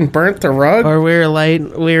fucking burnt the rug?" Or we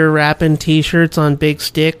were wrapping T-shirts on big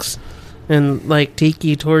sticks and like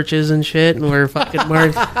tiki torches and shit, and we're fucking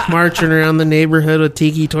marching around the neighborhood with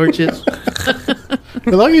tiki torches.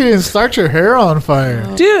 You're lucky you didn't start your hair on fire.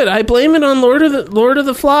 Dude, I blame it on Lord of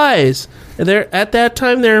the Flies. At that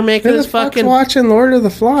time they were making Who the this fuck's fucking watching Lord of the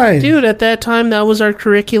Flies? dude. At that time, that was our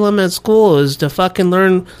curriculum at school, is to fucking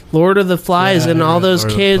learn Lord of the Flies, Yeah, and all yeah, those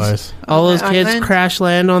Lord of the kids, Flies. all On those the kids island? crash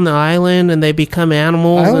land on the island and they become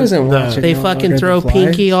animals. I and wasn't watching. They no fucking Lord of throw the Flies.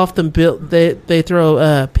 Pinky off the they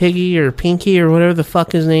throw Piggy or Pinky or whatever the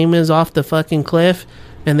fuck his name is off the fucking cliff,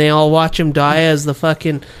 and they all watch him die as the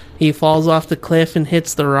fucking he falls off the cliff and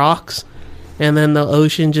hits the rocks. And then the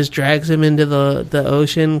ocean just drags him into the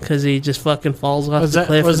ocean because he just fucking falls off the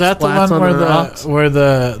cliff. Was and that the splats one on the rocks. where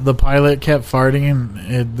the pilot kept farting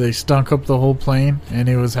and they stunk up the whole plane and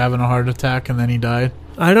he was having a heart attack and then he died?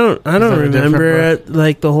 I don't that a different remember it,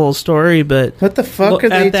 like the whole story, but What the fuck Well, are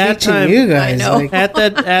they at that teaching time- you guys? I know. Like,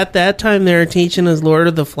 at that time they were teaching us Lord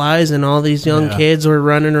of the Flies, and all these young Yeah. kids were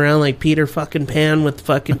running around like Peter fucking Pan with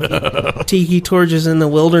fucking tiki torches in the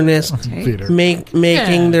wilderness, Peter.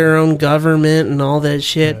 making their own government and all that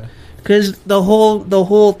shit. Because the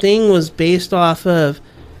whole thing was based off of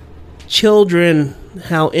children,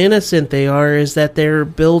 how innocent they are, is that they're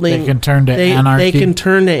building. They can turn to anarchy. They can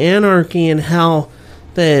turn to anarchy, and how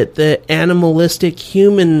the animalistic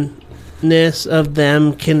humanness of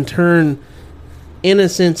them can turn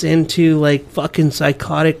innocence into like fucking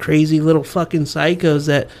psychotic, crazy little fucking psychos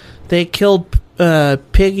that they killed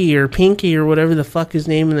Piggy or Pinky or whatever the fuck his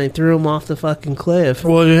name, and they threw him off the fucking cliff.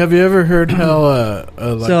 Well, have you ever heard how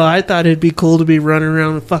like So I thought it'd be cool to be running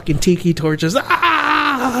around with fucking tiki torches.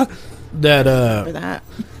 Ah! For that.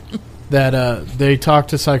 They talked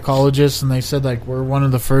to psychologists and they said like we're one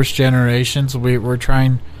of the first generations. We're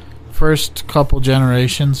trying first couple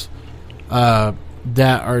generations that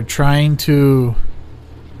are trying to.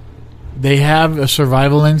 They have a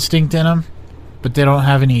survival instinct in them, but they don't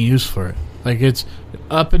have any use for it. Like it's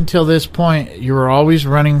up until this point, you were always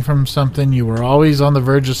running from something. You were always on the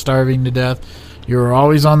verge of starving to death. You were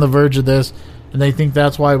always on the verge of this, and they think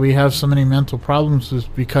that's why we have so many mental problems is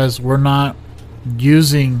because we're not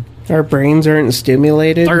using. Our brains aren't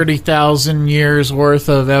stimulated. 30,000 years worth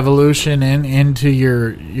of evolution into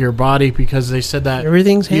your body because they said that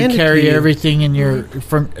Everything's you handed carry to you. everything in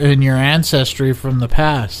your ancestry from the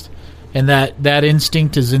past, and that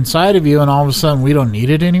instinct is inside of you, and all of a sudden we don't need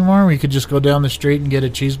it anymore. We could just go down the street and get a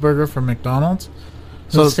cheeseburger from McDonald's.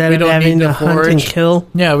 So Instead we of don't having need to to hunt and forage. kill.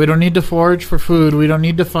 Yeah, we don't need to forage for food. We don't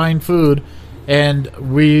need to find food, and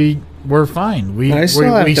we're fine. We I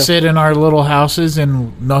still have to- sit in our little houses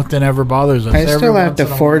and nothing ever bothers us. I Every still have once to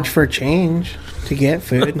in a forage while. for change to get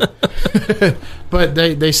food. But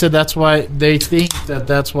they said that's why they think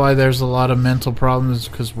that's why there's a lot of mental problems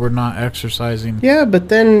because we're not exercising. Yeah, but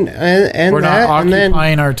then and We're that, not and then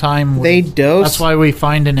occupying our time. With, they dose. That's why we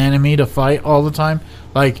find an enemy to fight all the time.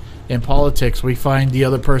 Like in politics, we find the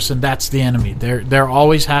other person. That's the enemy. There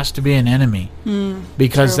always has to be an enemy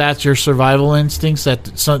because true. that's your survival instincts.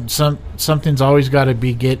 That something's always got to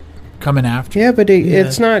be coming after. Yeah, but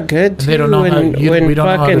it's not good too they don't know when, how- we when don't know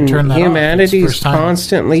how to fucking turn that off. It's the humanity's first time.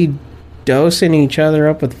 constantly dosing each other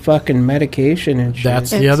up with fucking medication and shit.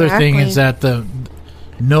 That's the other thing is Exactly. that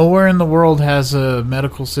nowhere in the world has a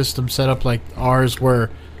medical system set up like ours where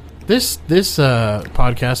this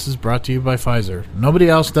podcast is brought to you by Pfizer. Nobody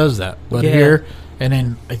else does that. But Yeah. here and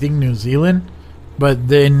in I think New Zealand, but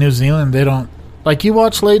in New Zealand they don't like you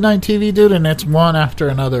watch late night TV, dude, and it's one after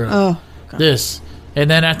another. Oh, This. And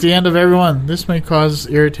then at the end of everyone, this may cause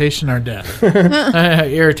irritation or death.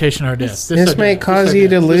 Irritation or death. This may cause you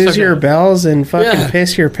to lose your bells and fucking Yeah.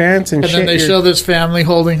 piss your pants and And shit. then they show this family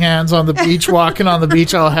holding hands on the beach, walking on the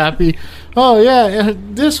beach, all happy. Oh yeah,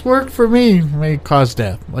 this worked for me. May cause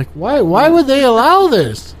death. Like why? Why would they allow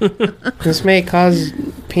this? This may cause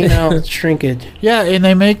penile shrinkage. Yeah, and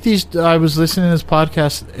they make these. I was listening to this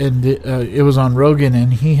podcast, and it was on Rogan,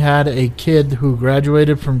 and he had a kid who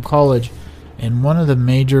graduated from college, and one of the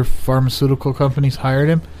major pharmaceutical companies hired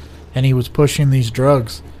him, and he was pushing these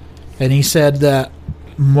drugs, and he said that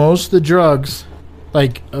most of the drugs,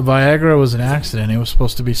 like Viagra, was an accident. It was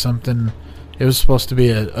supposed to be something. It was supposed to be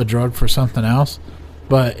a drug for something else,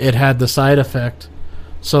 but it had the side effect,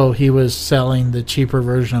 so he was selling the cheaper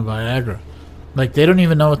version of Viagra. Like they don't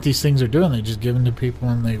even know what these things are doing. They just give them to people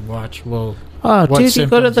and they watch. Well, Oh, what dude, you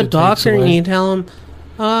go to symptoms the it takes doctor and away. you tell them,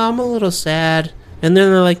 oh, I'm a little sad. And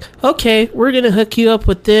then they're like, okay, we're going to hook you up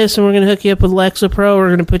with this, and we're going to hook you up with Lexapro, we're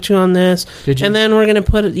going to put you on this, Did you- and then we're going to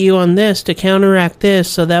put you on this to counteract this,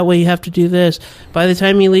 so that way you have to do this. By the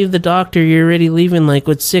time you leave the doctor, you're already leaving, like,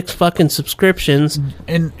 with 6 fucking subscriptions.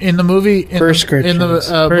 in the movie in Prescriptions.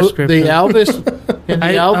 the Prescriptions. Elvis in the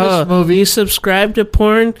Elvis You movie. subscribe to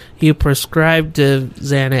porn, you prescribe to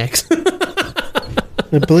Xanax.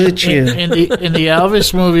 The blue chew. In the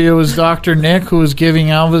Elvis movie, it was Dr. Nick who was giving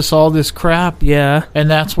Elvis all this crap, Yeah. and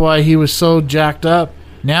that's why he was so jacked up.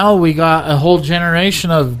 Now we got a whole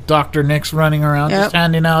generation of Dr. Nicks running around just Yep.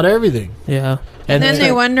 handing out everything. Yeah. and then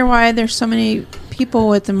they wonder why there's so many people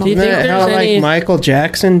with the Do you think Isn't that how there's like any- Michael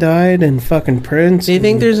Jackson died and fucking Prince? Do you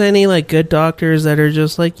think and- there's any, like, good doctors that are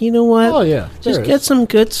just like, you know what? Oh yeah, Just there get is. some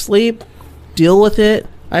good sleep, deal with it,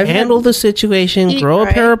 handle the situation, Eat grow a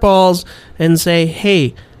right. pair of balls, and say,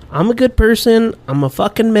 hey, I'm a good person. I'm a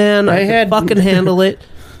fucking man. I can fucking handle it.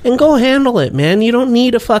 And go handle it, man. You don't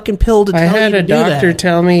need a fucking pill to I tell had you a to do doctor that.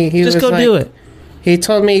 tell me he Just was go like, do it. He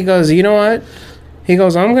told me, he goes, you know what? He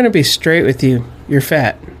goes, I'm going to be straight with you. You're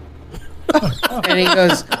fat. And he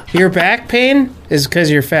goes, your back pain is because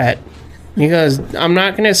you're fat. He goes, I'm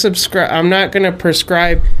not going to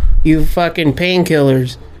prescribe you fucking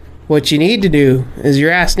painkillers. What you need to do is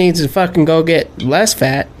your ass needs to fucking go get less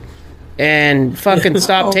fat and fucking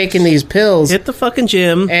stop taking these pills. Hit the fucking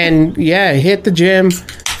gym. And yeah, hit the gym,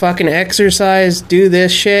 fucking exercise, do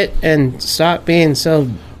this shit, and stop being so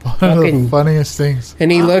One of fucking. the funniest things. And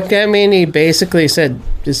he looked at me and he basically said,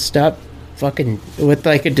 "Just stop, fucking," with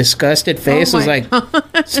like a disgusted face. Was my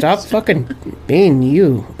like, "Stop fucking being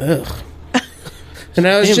you." Ugh. And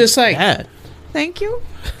I was Damn, just like, bad. Thank you.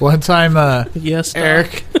 One time, Yes,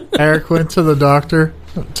 Doc. Eric went to the doctor,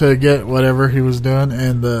 to get whatever he was doing,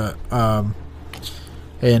 and the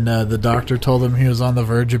doctor told him he was on the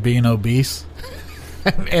verge of being obese.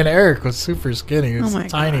 And Eric was super skinny. He was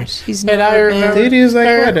tiny. Gosh. He's And I never been. remember Dude, he was like,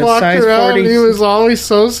 Eric what, a walked size around, 40? he was always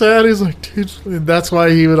so sad. He's like, dude, and that's why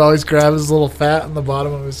he would always grab his little fat in the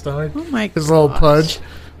bottom of his stomach, Oh my his little gosh. pudge.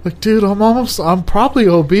 Like, dude, I'm probably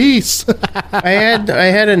obese. I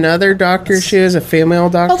had another doctor. She was a female I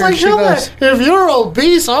was doctor. like, She "Hell, goes, if you're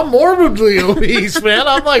obese, I'm morbidly obese, man.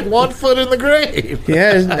 I'm like 1 foot in the grave."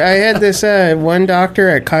 yeah, I had this one doctor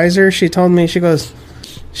at Kaiser. She told me, she goes,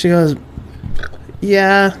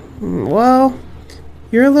 yeah, well,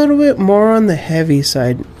 you're a little bit more on the heavy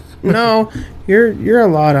side. No, you're a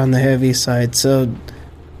lot on the heavy side. So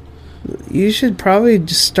you should probably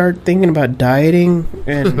just start thinking about dieting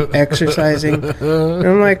and exercising. And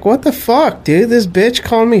I'm like, what the fuck, dude? This bitch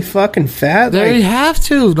called me fucking fat. There you Like, have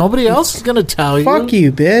to. Nobody else is gonna tell you. fuck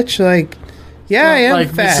you, bitch. Like, yeah, I am like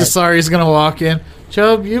fat. Mrs. Sari's gonna walk in.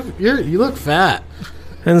 Job, you look fat.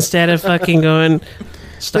 Instead of fucking going,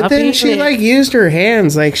 stop But then eating she it. like used her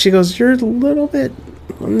hands. Like she goes, "You're a little bit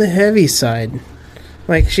on the heavy side."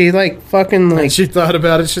 Like she like fucking like And she thought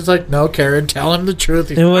about it. She's like, "No, Karen, tell him the truth.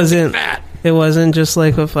 He's It wasn't. fat." It wasn't just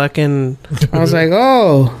like a fucking I was like,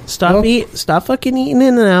 "Oh, stop well, stop fucking eating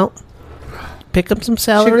In and Out. Pick up some She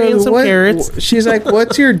celery and goes, some "What-" carrots. She's like,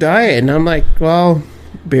 "What's your diet?" And I'm like, "Well,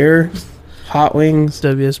 beer, hot wings,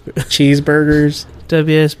 cheeseburgers,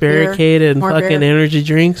 WS Barricade and More fucking beer. energy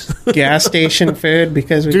drinks. gas station food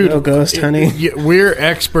because we Dude, go ghost hunting." We're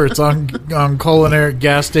experts on culinary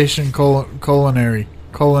gas station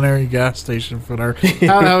culinary gas station food.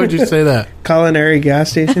 How would you say that? Culinary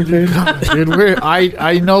gas station food. Dude,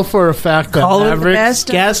 I know for a fact that Call it Mavericks. best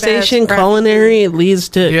of Gas the best station practices. culinary leads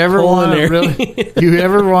to You ever want a culinary. you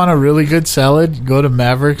ever want a really good salad? Go to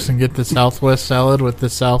Mavericks and get the Southwest salad with the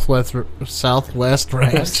Southwest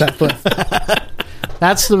ranch.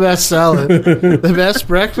 That's the best salad. The best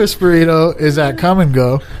breakfast burrito is at Come and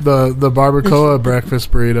Go, the barbacoa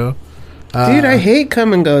breakfast burrito. Dude, I hate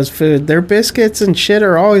Come and Go's food. Their biscuits and shit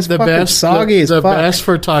are always the fucking best soggy as the fuck. best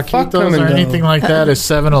for Fuck taquitos Come and or Go. anything like that is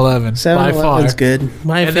 7-Eleven. by far. 7-Eleven's good.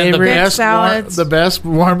 My And then favorite. salads. the best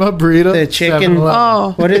warm up burrito. The chicken- 7-Eleven.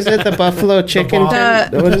 Oh, What is it? The buffalo chicken?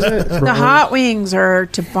 bomb. What is it? the hot wings are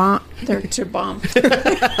to bomb. They're to bomb.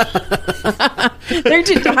 They're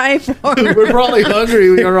to die for. We're probably hungry.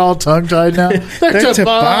 We are all tongue tied now. They're to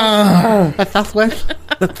bomb. That's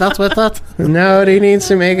what that. No, he needs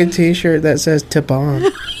to make a T-shirt that says "to bomb."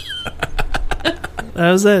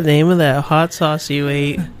 That was the name of that hot sauce you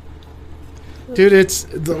ate. Dude,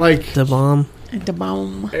 it's like, The bomb. To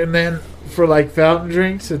bomb. and then for like fountain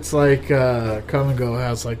drinks, it's like Come and Go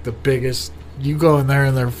has like the biggest. You go in there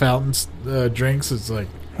and their fountains drinks. It's like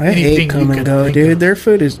I anything hate you Come and can Go, think dude. of. Their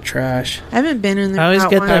food is trash. I haven't been in there. I always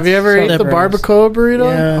not get once. that- Have you ever So ate the gross. barbacoa burrito?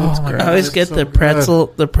 Yeah, it's oh my gross. god, I always it's get so the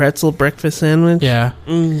good. pretzel breakfast sandwich. Yeah,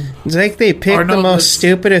 Mm. It's like they pick Or no, the most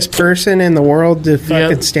stupidest person in the world to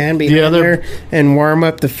fucking oth- stand the behind other- there and warm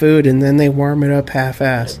up the food, and then they warm it up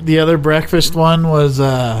half-assed. the other breakfast one was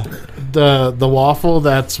the waffle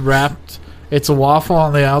that's wrapped. It's a waffle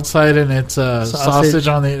on the outside and it's sausage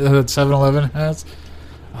on the that 7-Eleven has.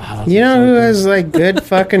 Oh, You know so who good. has like good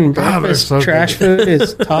fucking breakfast so trash food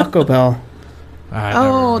is Taco Bell. I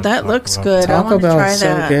Oh, never that had looks Taco Bell. good. I Taco want to Bell try is so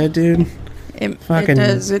that. good, dude. It Fucking-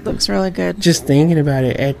 does. It looks really good. Just thinking about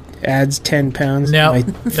it, it adds 10 pounds Now, to my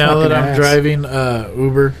now fucking that I'm ass. driving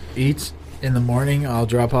Uber Eats in the morning, I'll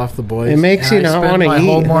drop off the boys. It makes and you I not spend wanna my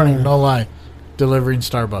whole eat, morning, huh? no lie, delivering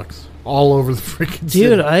Starbucks all over the freaking city.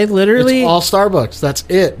 Dude, I literally. It's all Starbucks. That's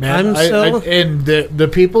it, man. I'm and the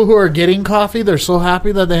people who are getting coffee, they're so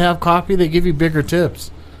happy that they have coffee. They give you bigger tips.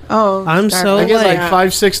 Oh, I'm so, I get like like-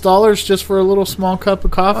 $5-6 just for a little small cup of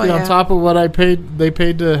coffee Oh, on yeah. top of what I paid. They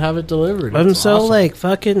paid to have it delivered. I'm It's so awesome. like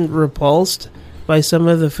fucking repulsed by some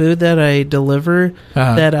of the food that I deliver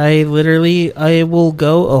Uh-huh. that I will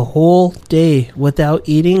go a whole day without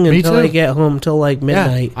eating Me until too. I get home till like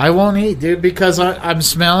midnight. I won't eat, dude, because I'm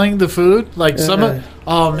smelling the food. Like some of.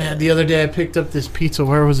 Oh man, the other day I picked up this pizza.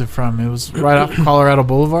 Where was it from? It was right off Colorado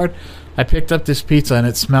Boulevard. I picked up this pizza and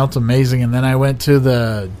it smelled amazing. And then I went to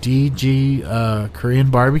the DG Korean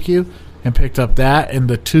barbecue and picked up that, and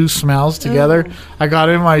the two smells together. I got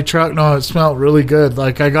in my truck. No, it smelled really good.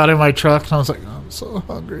 Like I got in my truck and I was like, oh, so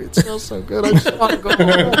hungry. It smells so good. I just want to go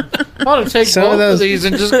home. I want to take Some both of of those- these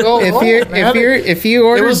and just go home. man. If you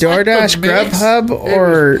order It was like the DoorDash, mix. Grubhub, It was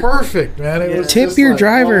or perfect, man. It was tip just your like,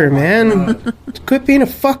 driver, oh my man. God. Quit being a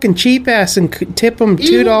fucking cheap ass and tip them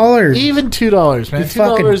 $2. Even $2, man. You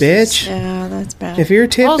fucking $2 is- bitch. Yeah, that's bad. If you're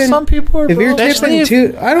Well, tipping, some people are if you're broke. tipping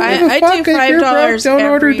two, I don't give a I fuck do if you're broke. $5 Don't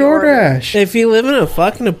order every order. DoorDash. If you live in a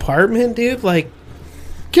fucking apartment, dude, like,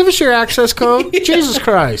 Give us your access code. Jesus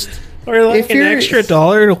Christ. or like If an you're- extra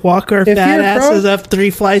 $1 to walk our if fat you're asses broke- up 3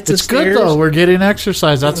 flights It's of good, stairs. though. We're getting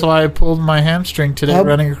exercise. That's why I pulled my hamstring today Pub-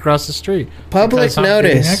 running across the street. Public Because I'm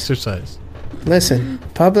getting notice. exercise. Listen,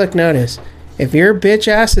 public notice. If your bitch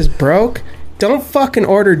ass is broke, don't fucking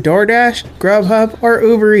order DoorDash, Grubhub, or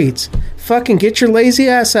Uber Eats. Fucking get your lazy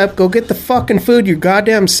ass up, go get the fucking food your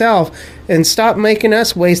goddamn self, and stop making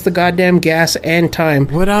us waste the goddamn gas and time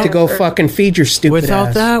Without- to go fucking feed your stupid Without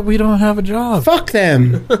ass. that, we don't have a job. Fuck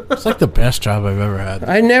them. It's like the best job I've ever had.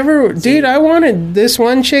 I never, dude. I wanted this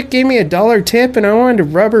one chick gave me $1 tip, and I wanted a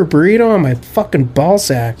rubber burrito on my fucking ball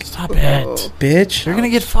sack. Stop it. Bitch, You're going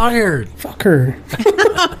to get fired. fuck her.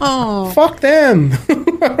 Oh, Fuck them.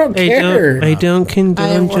 I don't care. I don't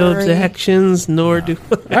condone I Job's worry. actions, nor do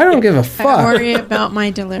I don't give a I fuck. worry about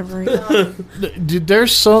my delivery. Dude,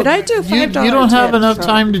 there's so. But I do you $5 don't have tip, enough so-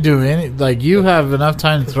 time to do any. Like, you have enough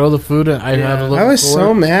time to throw the food in. I have a little I was cooler,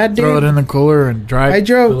 so mad, Throw it dude. in the cooler and drive, I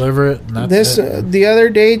drove deliver it. And that's This it. the other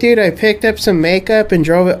day, dude. I picked up some makeup and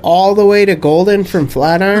drove it all the way to Golden from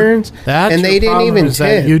Flatirons, That's and your they didn't problem even is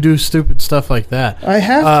that tip. you do stupid stuff like that. I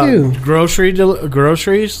have to.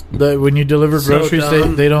 Groceries. When you deliver So groceries,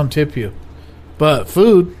 dumb. they don't tip you. But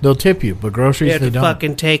food, they'll tip you. But you groceries, have they to don't.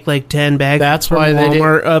 fucking take like 10 bags. That's from why they did-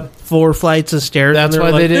 Walmart up 4 flights of stairs. That's and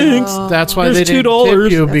why they're they like, didn't. "Thanks. That's why There's they didn't $2."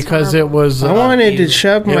 tip you That's because it horrible. was. I wanted to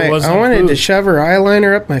shove it my. I wasn't wanted food. to shove her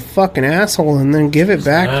eyeliner up my fucking asshole and then give it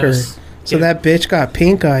back to her. Yes. So that bitch got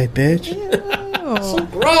pink eye, bitch. Oh,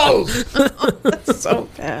 Gross! that's so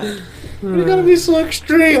bad. You're gonna be so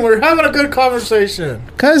extreme. We're having a good conversation.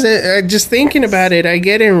 Cause just thinking about it, I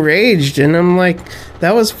get enraged, and I'm like,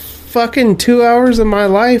 that was fucking 2 hours of my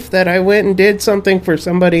life that I went and did something for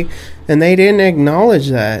somebody, and they didn't acknowledge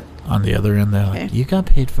that. On the other end, they're like, Okay. "You got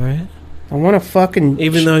paid for it." I want to fucking.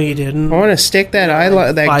 even though you didn't. I want to stick that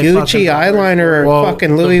that $5 Gucci fucking eyeliner or Well,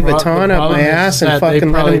 fucking Louis the Vuitton up problem my is ass and that they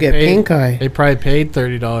fucking let probably him get paid- pink eye. They probably paid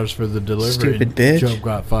 $30 for the delivery. Stupid and bitch. Job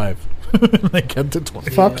got $5. They kept it 20.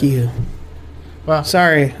 Fuck you. Well,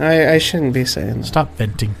 Sorry, I shouldn't be saying that. stop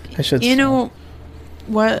venting. I should. You know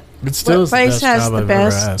what? It still What is the place best has job the I've ever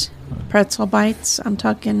best pretzel bites? I'm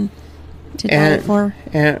talking to die And- for.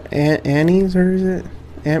 Aunt Annie's or is it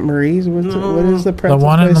Aunt Marie's? What is the The pretzel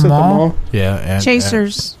one in place the at mall? Yeah. And,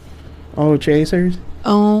 Chasers. Oh, Chasers.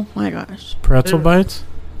 Oh my gosh. pretzel bites?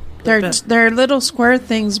 They're little square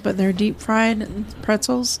things, but they're deep fried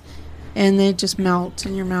pretzels, and they just melt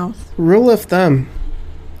in your mouth. Rule of thumb: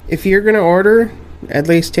 if you're gonna order, at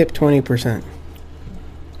least tip 20%.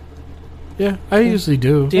 Yeah, I usually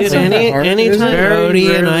do. Dude, That's not that hard, is anytime it?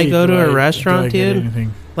 Bodie and I rarely go to do a do restaurant, I get dude,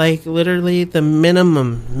 anything. like literally the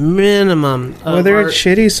minimum of Whether our, it's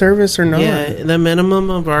shitty service or not. yeah, the minimum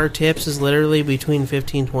of our tips is literally between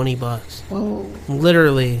 $15-$20. Whoa.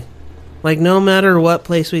 Literally, like no matter what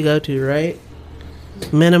place we go to, right?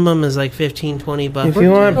 Minimum is like $15-$20. If you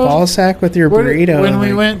want ball sack with your What- burrito, when we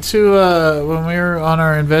like, went to when we were on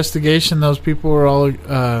our investigation, those people were all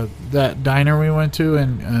that diner we went to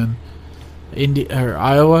in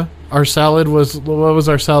Iowa. Our salad was what was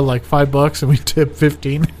our salad like $5 and we tipped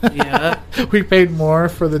 15. Yeah, We paid more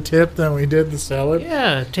for the tip than we did the salad.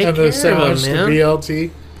 yeah, take And care the of sandwich, them, the man.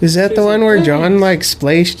 BLT. is that the one where John like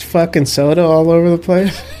splashed fucking soda all over the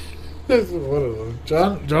place? This is one of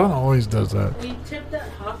them. John always does that. We tipped that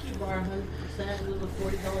hockey bar 100% with a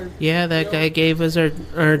 $40. Yeah, that guy gave us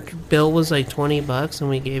our bill was like $20, and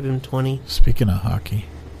we gave him 20. Speaking of hockey,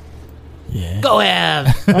 yeah, Go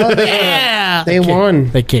have, yeah. They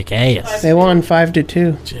won. they kick ass. They won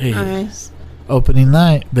 5-2. Jeez. Nice. Opening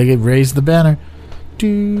night, they get raised the banner.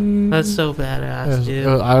 Dude. That's so badass, dude.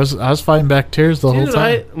 I was fighting back tears the whole Dude,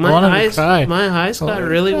 time. I my wanted to eyes, cry. my eyes got Oh,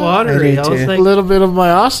 really God. watery. I I did was too. a like, little bit of my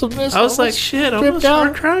awesomeness. I was like, shit, I'm gonna dripped out.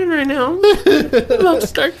 start crying right now. I'm about to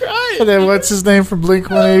start crying. And then what's his name from Blink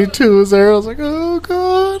 182 was there. I was like, oh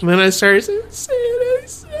god. And then I started saying,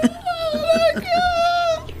 oh my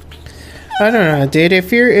God. I don't know, dude.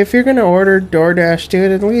 If you're gonna order DoorDash,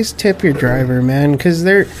 dude, at least tip your driver, man, because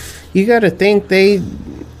you got to think they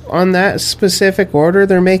on that specific order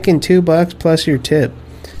they're making $2 plus your tip,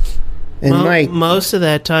 and like most of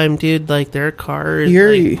that time, dude, like their car is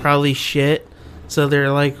You're- like probably shit. So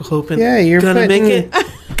they're like hoping, Yeah, you're gonna putting- make it,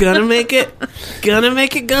 Gonna make it. Gonna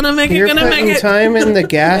make it. Gonna make it. You're Gonna make putting it. time and the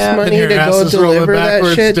gas Yeah. money And to your ass go is rolling deliver that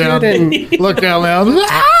backwards shit, down. dude, and Look down there.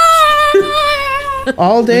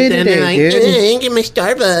 all day Then today, they're like, dude. give me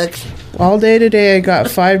Starbucks. All day today, I got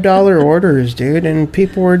 $5 orders, dude, and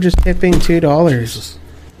people were just tipping $2.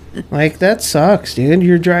 Like, that sucks, dude.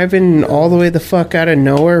 You're driving all the way the fuck out of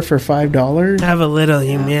nowhere for $5. Have a little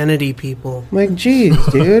humanity, people. Like, geez,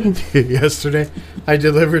 dude. Yesterday, I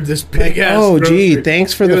delivered this big ass. Oh, gee, grocery.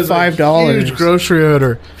 thanks for It the was a $5. Huge grocery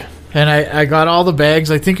order, and I got all the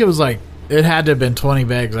bags. I think it was like it had to have been 20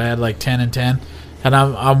 bags. I had like 10 and 10, and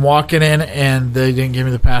I'm walking in, and they didn't give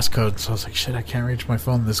me the passcode. So I was like, shit, I can't reach my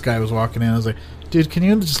phone. This guy was walking in. I was like, dude, can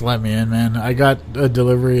you just let me in, man? I got a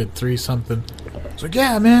delivery at 3 something. I was like,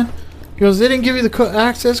 yeah, man. He goes, they didn't give you the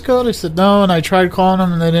access code? I said, no, and I tried calling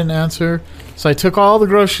them, and they didn't answer. So I took all the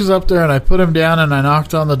groceries up there, and I put them down, and I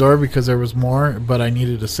knocked on the door because there was more, but I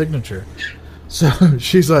needed a signature. So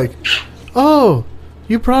she's like, oh,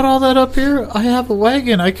 you brought all that up here? I have a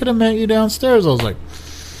wagon. I could have met you downstairs. I was like,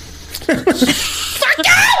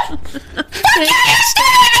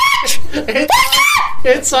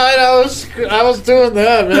 inside, I was doing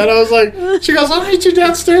that, man. I was like, she goes, I'll meet you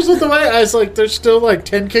downstairs with the wagon. I was like, there's still like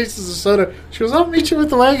 10 cases of soda. She goes, I'll meet you with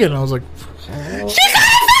the wagon. I was like,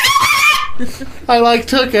 I like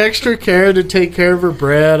took extra care to take care of her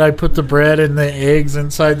bread. I put the bread and the eggs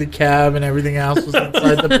inside the cab, and everything else was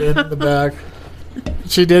inside the bin in the back.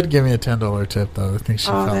 She did give me a $10 tip, though. I think she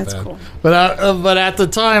Oh, felt that's bad. cool. But at the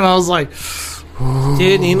time, I was like,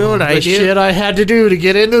 Dude, you know what I the do? shit I had to do to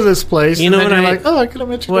get into this place. You and know then what you're I- like, oh, I could have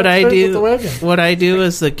met you What I downstairs with the do, wagon. what I do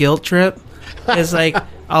is the guilt trip. Is like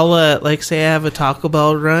I'll like say I have a Taco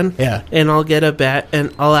Bell run, Yeah. and I'll get a bag,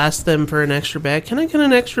 and I'll ask them for an extra bag. Can I get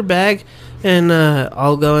an extra bag? And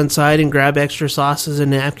I'll go inside and grab extra sauces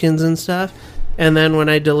and napkins and stuff. And then when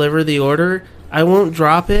I deliver the order, I won't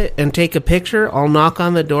drop it and take a picture. I'll knock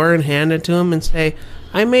on the door and hand it to them and say,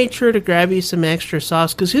 I made sure to grab you some extra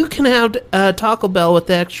sauce, because who can have Taco Bell with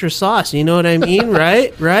the extra sauce? You know what I mean,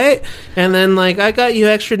 right? Right? And then, like, I got you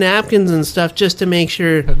extra napkins and stuff just to make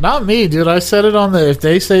sure. Not me, dude. I said it on the. If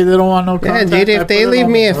they say they don't want no Yeah, contact, dude, I if put they it leave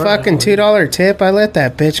on me the a door. fucking $2 tip, I let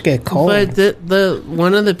that bitch get cold. But the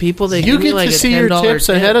one of the people, they You give me get like to a see your $10 tips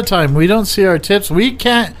tip. ahead of time. We don't see our tips. We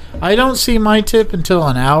can't. I don't see my tip until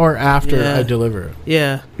an hour after Yeah. I deliver it.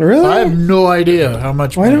 Yeah. Really? I have no idea how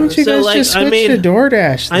much. Why don't you So, guys like, just I switch made- to DoorDash?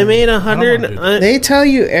 I then? made 100. Come on, dude. They tell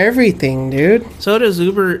you everything, dude. So does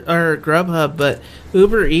Uber or Grubhub, but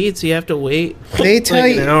Uber Eats, you have to wait. They tell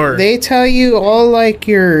Like an hour. They tell you all like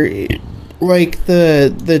your, like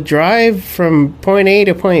the drive from point A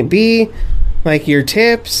to point B, like your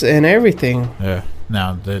tips and everything. Yeah.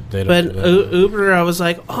 No, they don't. But do that. Uber, I was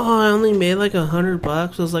like, oh, I only made like $100.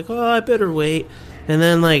 I was like, oh, I better wait. And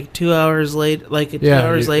then like 2 hours later, Yeah, 2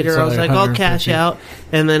 hours it's later, I was like like, I'll cash 150. out.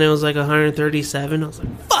 And then it was like 137. I was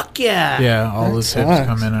like, fuck yeah. Yeah, all That the tips sucks.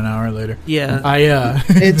 come in an hour later. Yeah.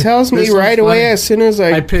 It tells me This was right away funny. as soon as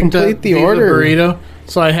I, I picked complete up the Viva order. Burrito.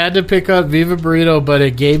 So I had to pick up Viva Burrito, but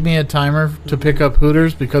it gave me a timer to pick up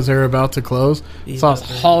Hooters because they were about to close. So I was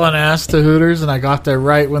hauling ass to Hooters, and I got there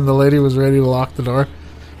right when the lady was ready to lock the door.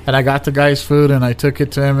 And I got the guy's food, and I took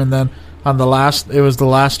it to him, and then on the last, it was the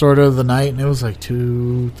last order of the night, and it was like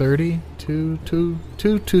 2:30,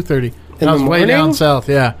 2:30. In I was the way morning? down south,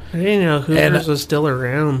 yeah. I didn't know Hooters And- was still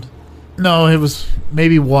around. No, it was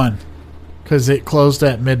maybe 1 because it closed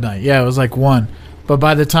at midnight. Yeah, it was like 1. But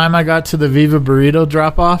by the time I got to the Viva Burrito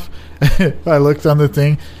drop off, I looked on the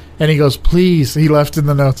thing, and he goes, please, he left in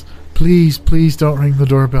the notes, please don't ring the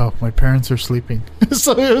doorbell. My parents are sleeping.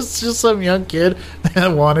 So it was just some young kid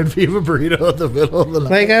that wanted Viva Burrito in the middle of the night.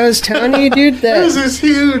 Like I was telling you, dude, It was that this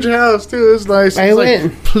huge house, too. It was nice. I He's went-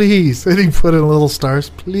 like, please. And he put in little stars.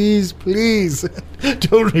 Please,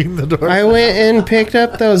 don't ring the doorbell. I went and picked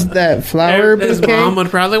up that flower His bouquet. mom would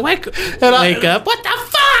probably wake up. What the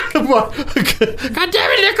fuck? God damn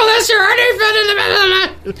it, Nicholas, you're already been in the middle of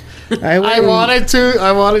the night.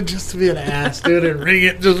 I wanted just to be an ass, dude, and ring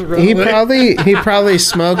it just run He away. probably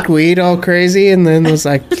smoked weed all crazy and then was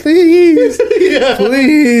like, please,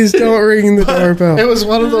 please don't ring the It doorbell. was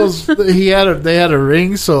one of those. They had a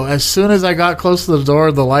ring, so as soon as I got close to the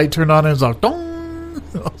door, the light turned on and it was like, dong.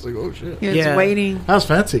 I was like, oh shit, He was Yeah. waiting. that was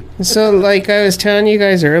fancy. So like I was telling you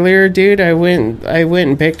guys earlier, dude, I went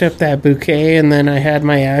and picked up that bouquet and then I had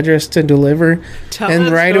my address to deliver. Tell And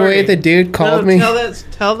that right story. away the dude called me.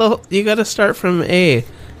 You got to start from A.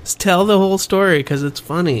 Just tell the whole story because it's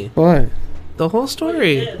funny. What? The whole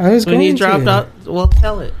story. I was when going you dropped to. out. Well,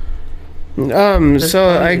 tell it. So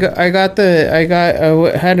funny.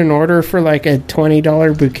 I had an order for like a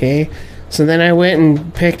 $20 bouquet. So then I went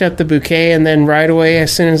and picked up the bouquet, and then right away,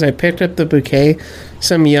 as soon as I picked up the bouquet,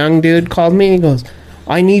 some young dude called me and he goes,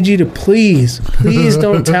 I need you to please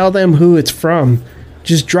don't tell them who it's from.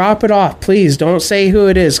 Just drop it off, please. Don't say who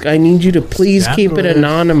it is. I need you to please keep it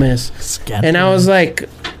anonymous. And I was like,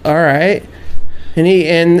 all right. And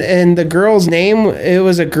and the girl's name, it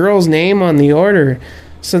was a girl's name on the order.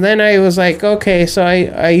 So then I was like, okay, so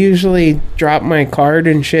I usually drop my card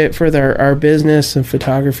and shit for our business and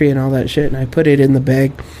photography and all that shit, and I put it in the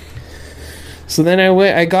bag. So then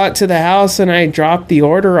I got to the house and I dropped the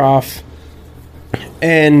order off,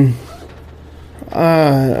 and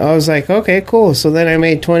I was like, okay, cool. So then I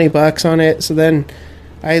made $20 on it. So then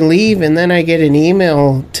I leave, and then I get an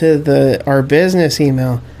email to our business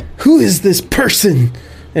email. Who is this person?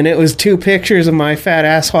 And it was 2 pictures of my fat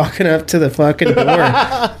ass walking up to the fucking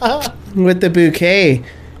door with the bouquet.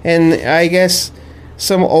 And I guess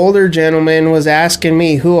some older gentleman was asking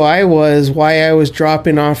me who I was, why I was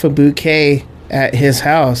dropping off a bouquet at his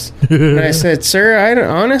house. And I said, sir, I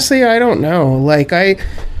don't know. Like, I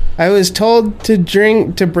was told to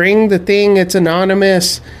bring the thing. It's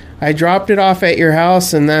anonymous. I dropped it off at your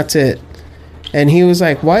house, and that's it. And he was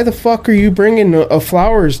like, why the fuck are you bringing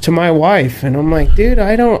flowers to my wife? And I'm like, dude,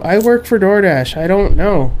 I work for DoorDash. I don't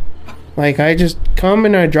know. Like, I just come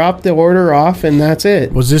and I drop the order off, and that's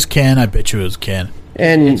it. Was this Ken? I bet you it was Ken.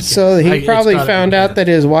 And so he probably found out that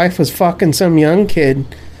his wife was fucking some young kid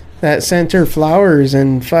that sent her flowers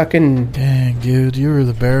and fucking... Dang, dude, you were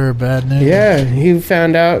the bearer of bad news. Yeah, he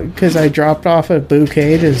found out because I dropped off a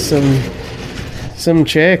bouquet to some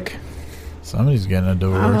chick. Somebody's getting a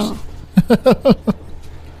divorce. Oh.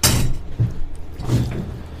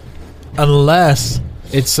 Unless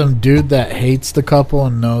it's some dude that hates the couple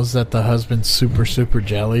and knows that the husband's super, super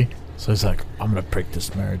jelly. So he's like, I'm going to break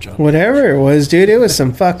this marriage up. Whatever it was, dude, it was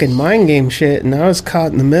some fucking mind game shit, and I was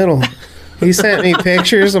caught in the middle. He sent me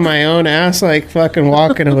pictures of my own ass, like, fucking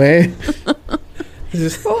walking away.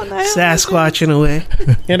 Sasquatching away.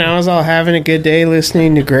 And I was all having a good day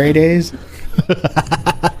listening to Grey Days.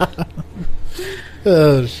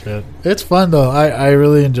 Oh, shit. It's fun, though. I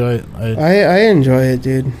really enjoy it. I enjoy it,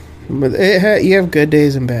 dude. But you have good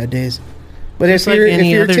days and bad days. But Just if like you're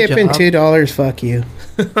any other tipping job. $2, fuck you.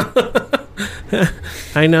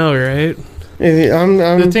 I know, right? I'm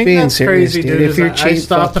the thing being that's serious, crazy, dude. If is you're I cheap,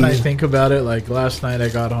 stop fuck and I you. think about it. Like last night, I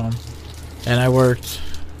got home and I worked,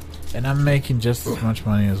 and I'm making just as much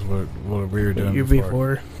money as what we were doing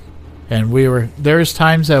before. And there's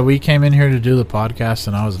times that we came in here to do the podcast,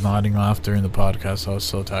 and I was nodding off during the podcast. I was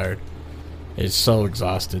so tired. It's so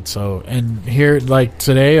exhausted. And here, like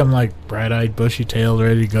today, I'm like bright-eyed, bushy-tailed,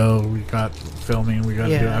 ready to go. We got filming we got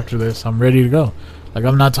to do after this. I'm ready to go. Like,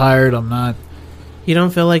 I'm not tired. I'm not... You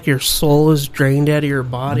don't feel like your soul is drained out of your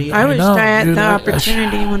body? I wish know, I had dude, the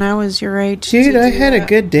opportunity when I was your age. Dude, to I do had a that.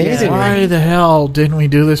 good day today. Why the hell didn't we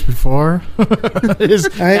do this before?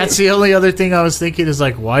 That's the only other thing I was thinking is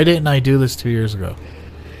like, why didn't I do this 2 years ago?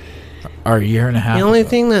 Or a year and a half The only ago?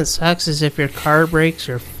 thing that sucks is if your car breaks,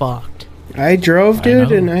 you're fucked. I drove,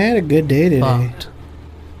 dude, know. and I had a good day today. Fucked.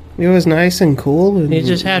 It was nice and cool. And You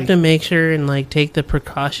just have to make sure and like take the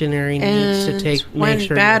precautionary needs to And make when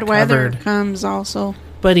sure bad you're weather covered. comes, also,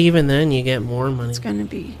 But even then, you get more money. it's going to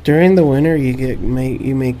be. during the winter, you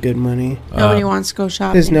make good money Nobody wants to go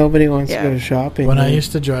shopping. because nobody wants Yeah. to go shopping. When I right?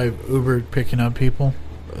 used to drive Uber picking up people,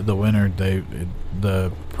 the winter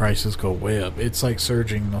the prices go way up. It's like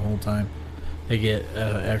surging the whole time. They get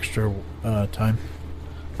extra time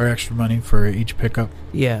or extra money for each pickup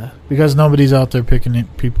Yeah. because nobody's out there picking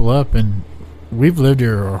people up, and we've lived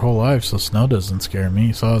here our whole life, so snow doesn't scare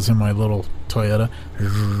me. So I was in my little Toyota,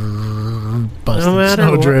 busting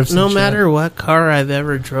snow drifts. No and shit. matter what car I've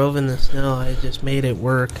ever drove in the snow, I just made it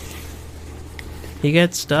work. You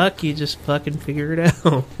get stuck, you just fucking figure it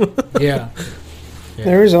out. Yeah.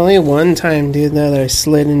 There was only one time, dude, that I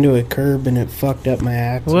slid into a curb and it fucked up my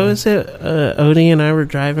axle. What was it? Odie and I were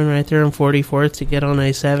driving right there on 44th to get on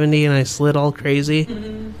I-70, and I slid all crazy.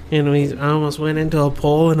 And I almost went into a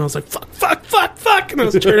pole, and I was like, fuck, and I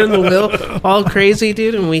was turning the wheel all crazy,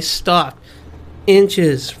 dude, and we stopped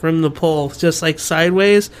inches from the pole, just like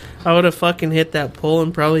sideways. I would have fucking hit that pole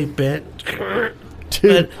and probably bent. But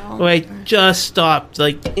I just stopped,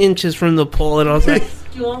 like, inches from the pole, and I was like,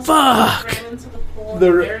 fuck!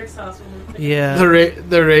 Yeah.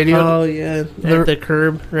 The radio. Oh, yeah. At the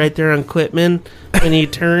curb right there on Quitman. When you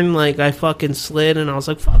turn, like, I fucking slid, and I was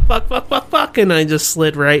like, fuck, and I just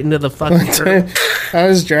slid right into the fucking curb. I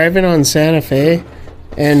was driving on Santa Fe,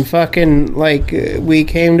 and fucking, like, we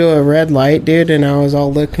came to a red light, dude, and I was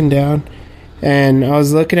all looking down, and I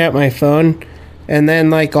was looking at my phone, and then,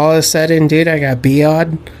 like, all of a sudden, dude, I got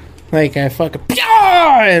BO'd, Like I fucking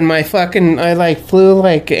and my fucking I like flew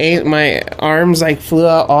like my arms like flew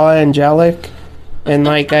out all angelic, and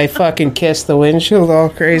like I fucking kissed the windshield all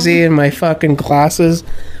crazy, and my fucking glasses.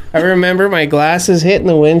 I remember my glasses hitting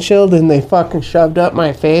the windshield and they fucking shoved up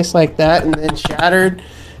my face like that and then shattered.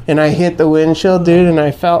 And I hit the windshield, dude, and I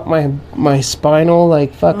felt my spinal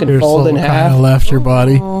like fucking fold in half. Kind of left your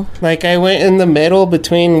body. Oh, Like I went in the middle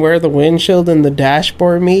between where the windshield and the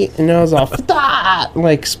dashboard meet, and I was all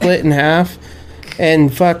like split in half.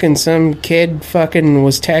 And fucking some kid fucking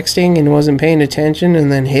was texting and wasn't paying attention,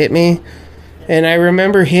 and then hit me. And I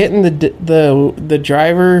remember hitting the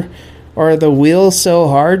driver or the wheel so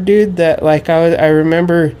hard, dude, that like I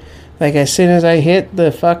remember. Like, as soon as I hit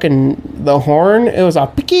the horn, it was a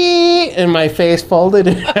picky, and my face folded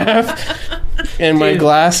in half, and my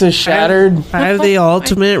glasses shattered. I have the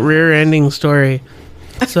ultimate rear-ending story.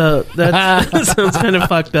 So that sounds kind of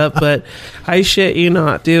fucked up, but I shit you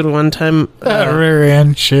not, dude. One time, Rear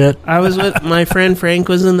end shit. I was with my friend Frank.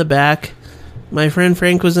 Was in the back. My friend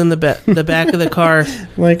Frank was in the back of the car.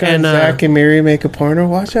 Like on Zach and Mary make a porno.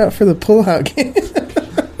 Watch out for the pullout game.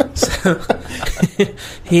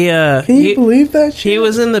 Can you believe that shit? He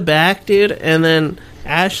was in the back, dude, and then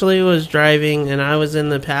Ashley was driving, and I was in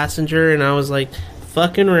the passenger, and I was like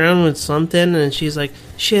fucking around with something, and she's like,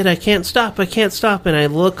 "Shit, I can't stop," and I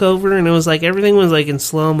look over, and it was like everything was like in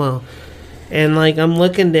slow mo, and like I'm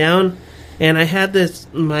looking down, and I had this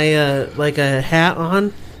like a hat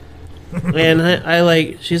on. And I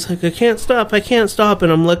like, she's like, I can't stop,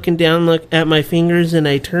 and I'm looking down, look at my fingers, and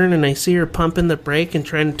I turn, and I see her pumping the brake and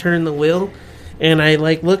trying to turn the wheel, and I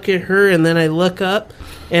like look at her, and then I look up,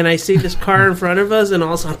 and I see this car in front of us, and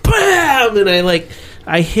all of a sudden, BAM! And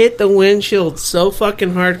I hit the windshield so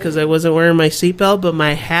fucking hard because I wasn't wearing my seatbelt, but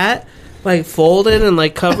my hat like folded and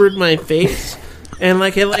like covered my face. And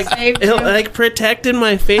like it protected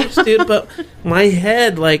my face, dude, but my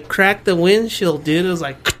head like cracked the windshield, dude. It was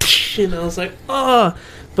like, and I was like, oh.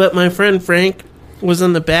 But my friend Frank was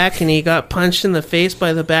in the back, and he got punched in the face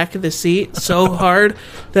by the back of the seat so hard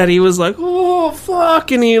that he was like, oh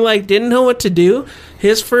fuck, and he like didn't know what to do.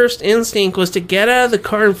 His first instinct was to get out of the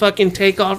car and fucking take off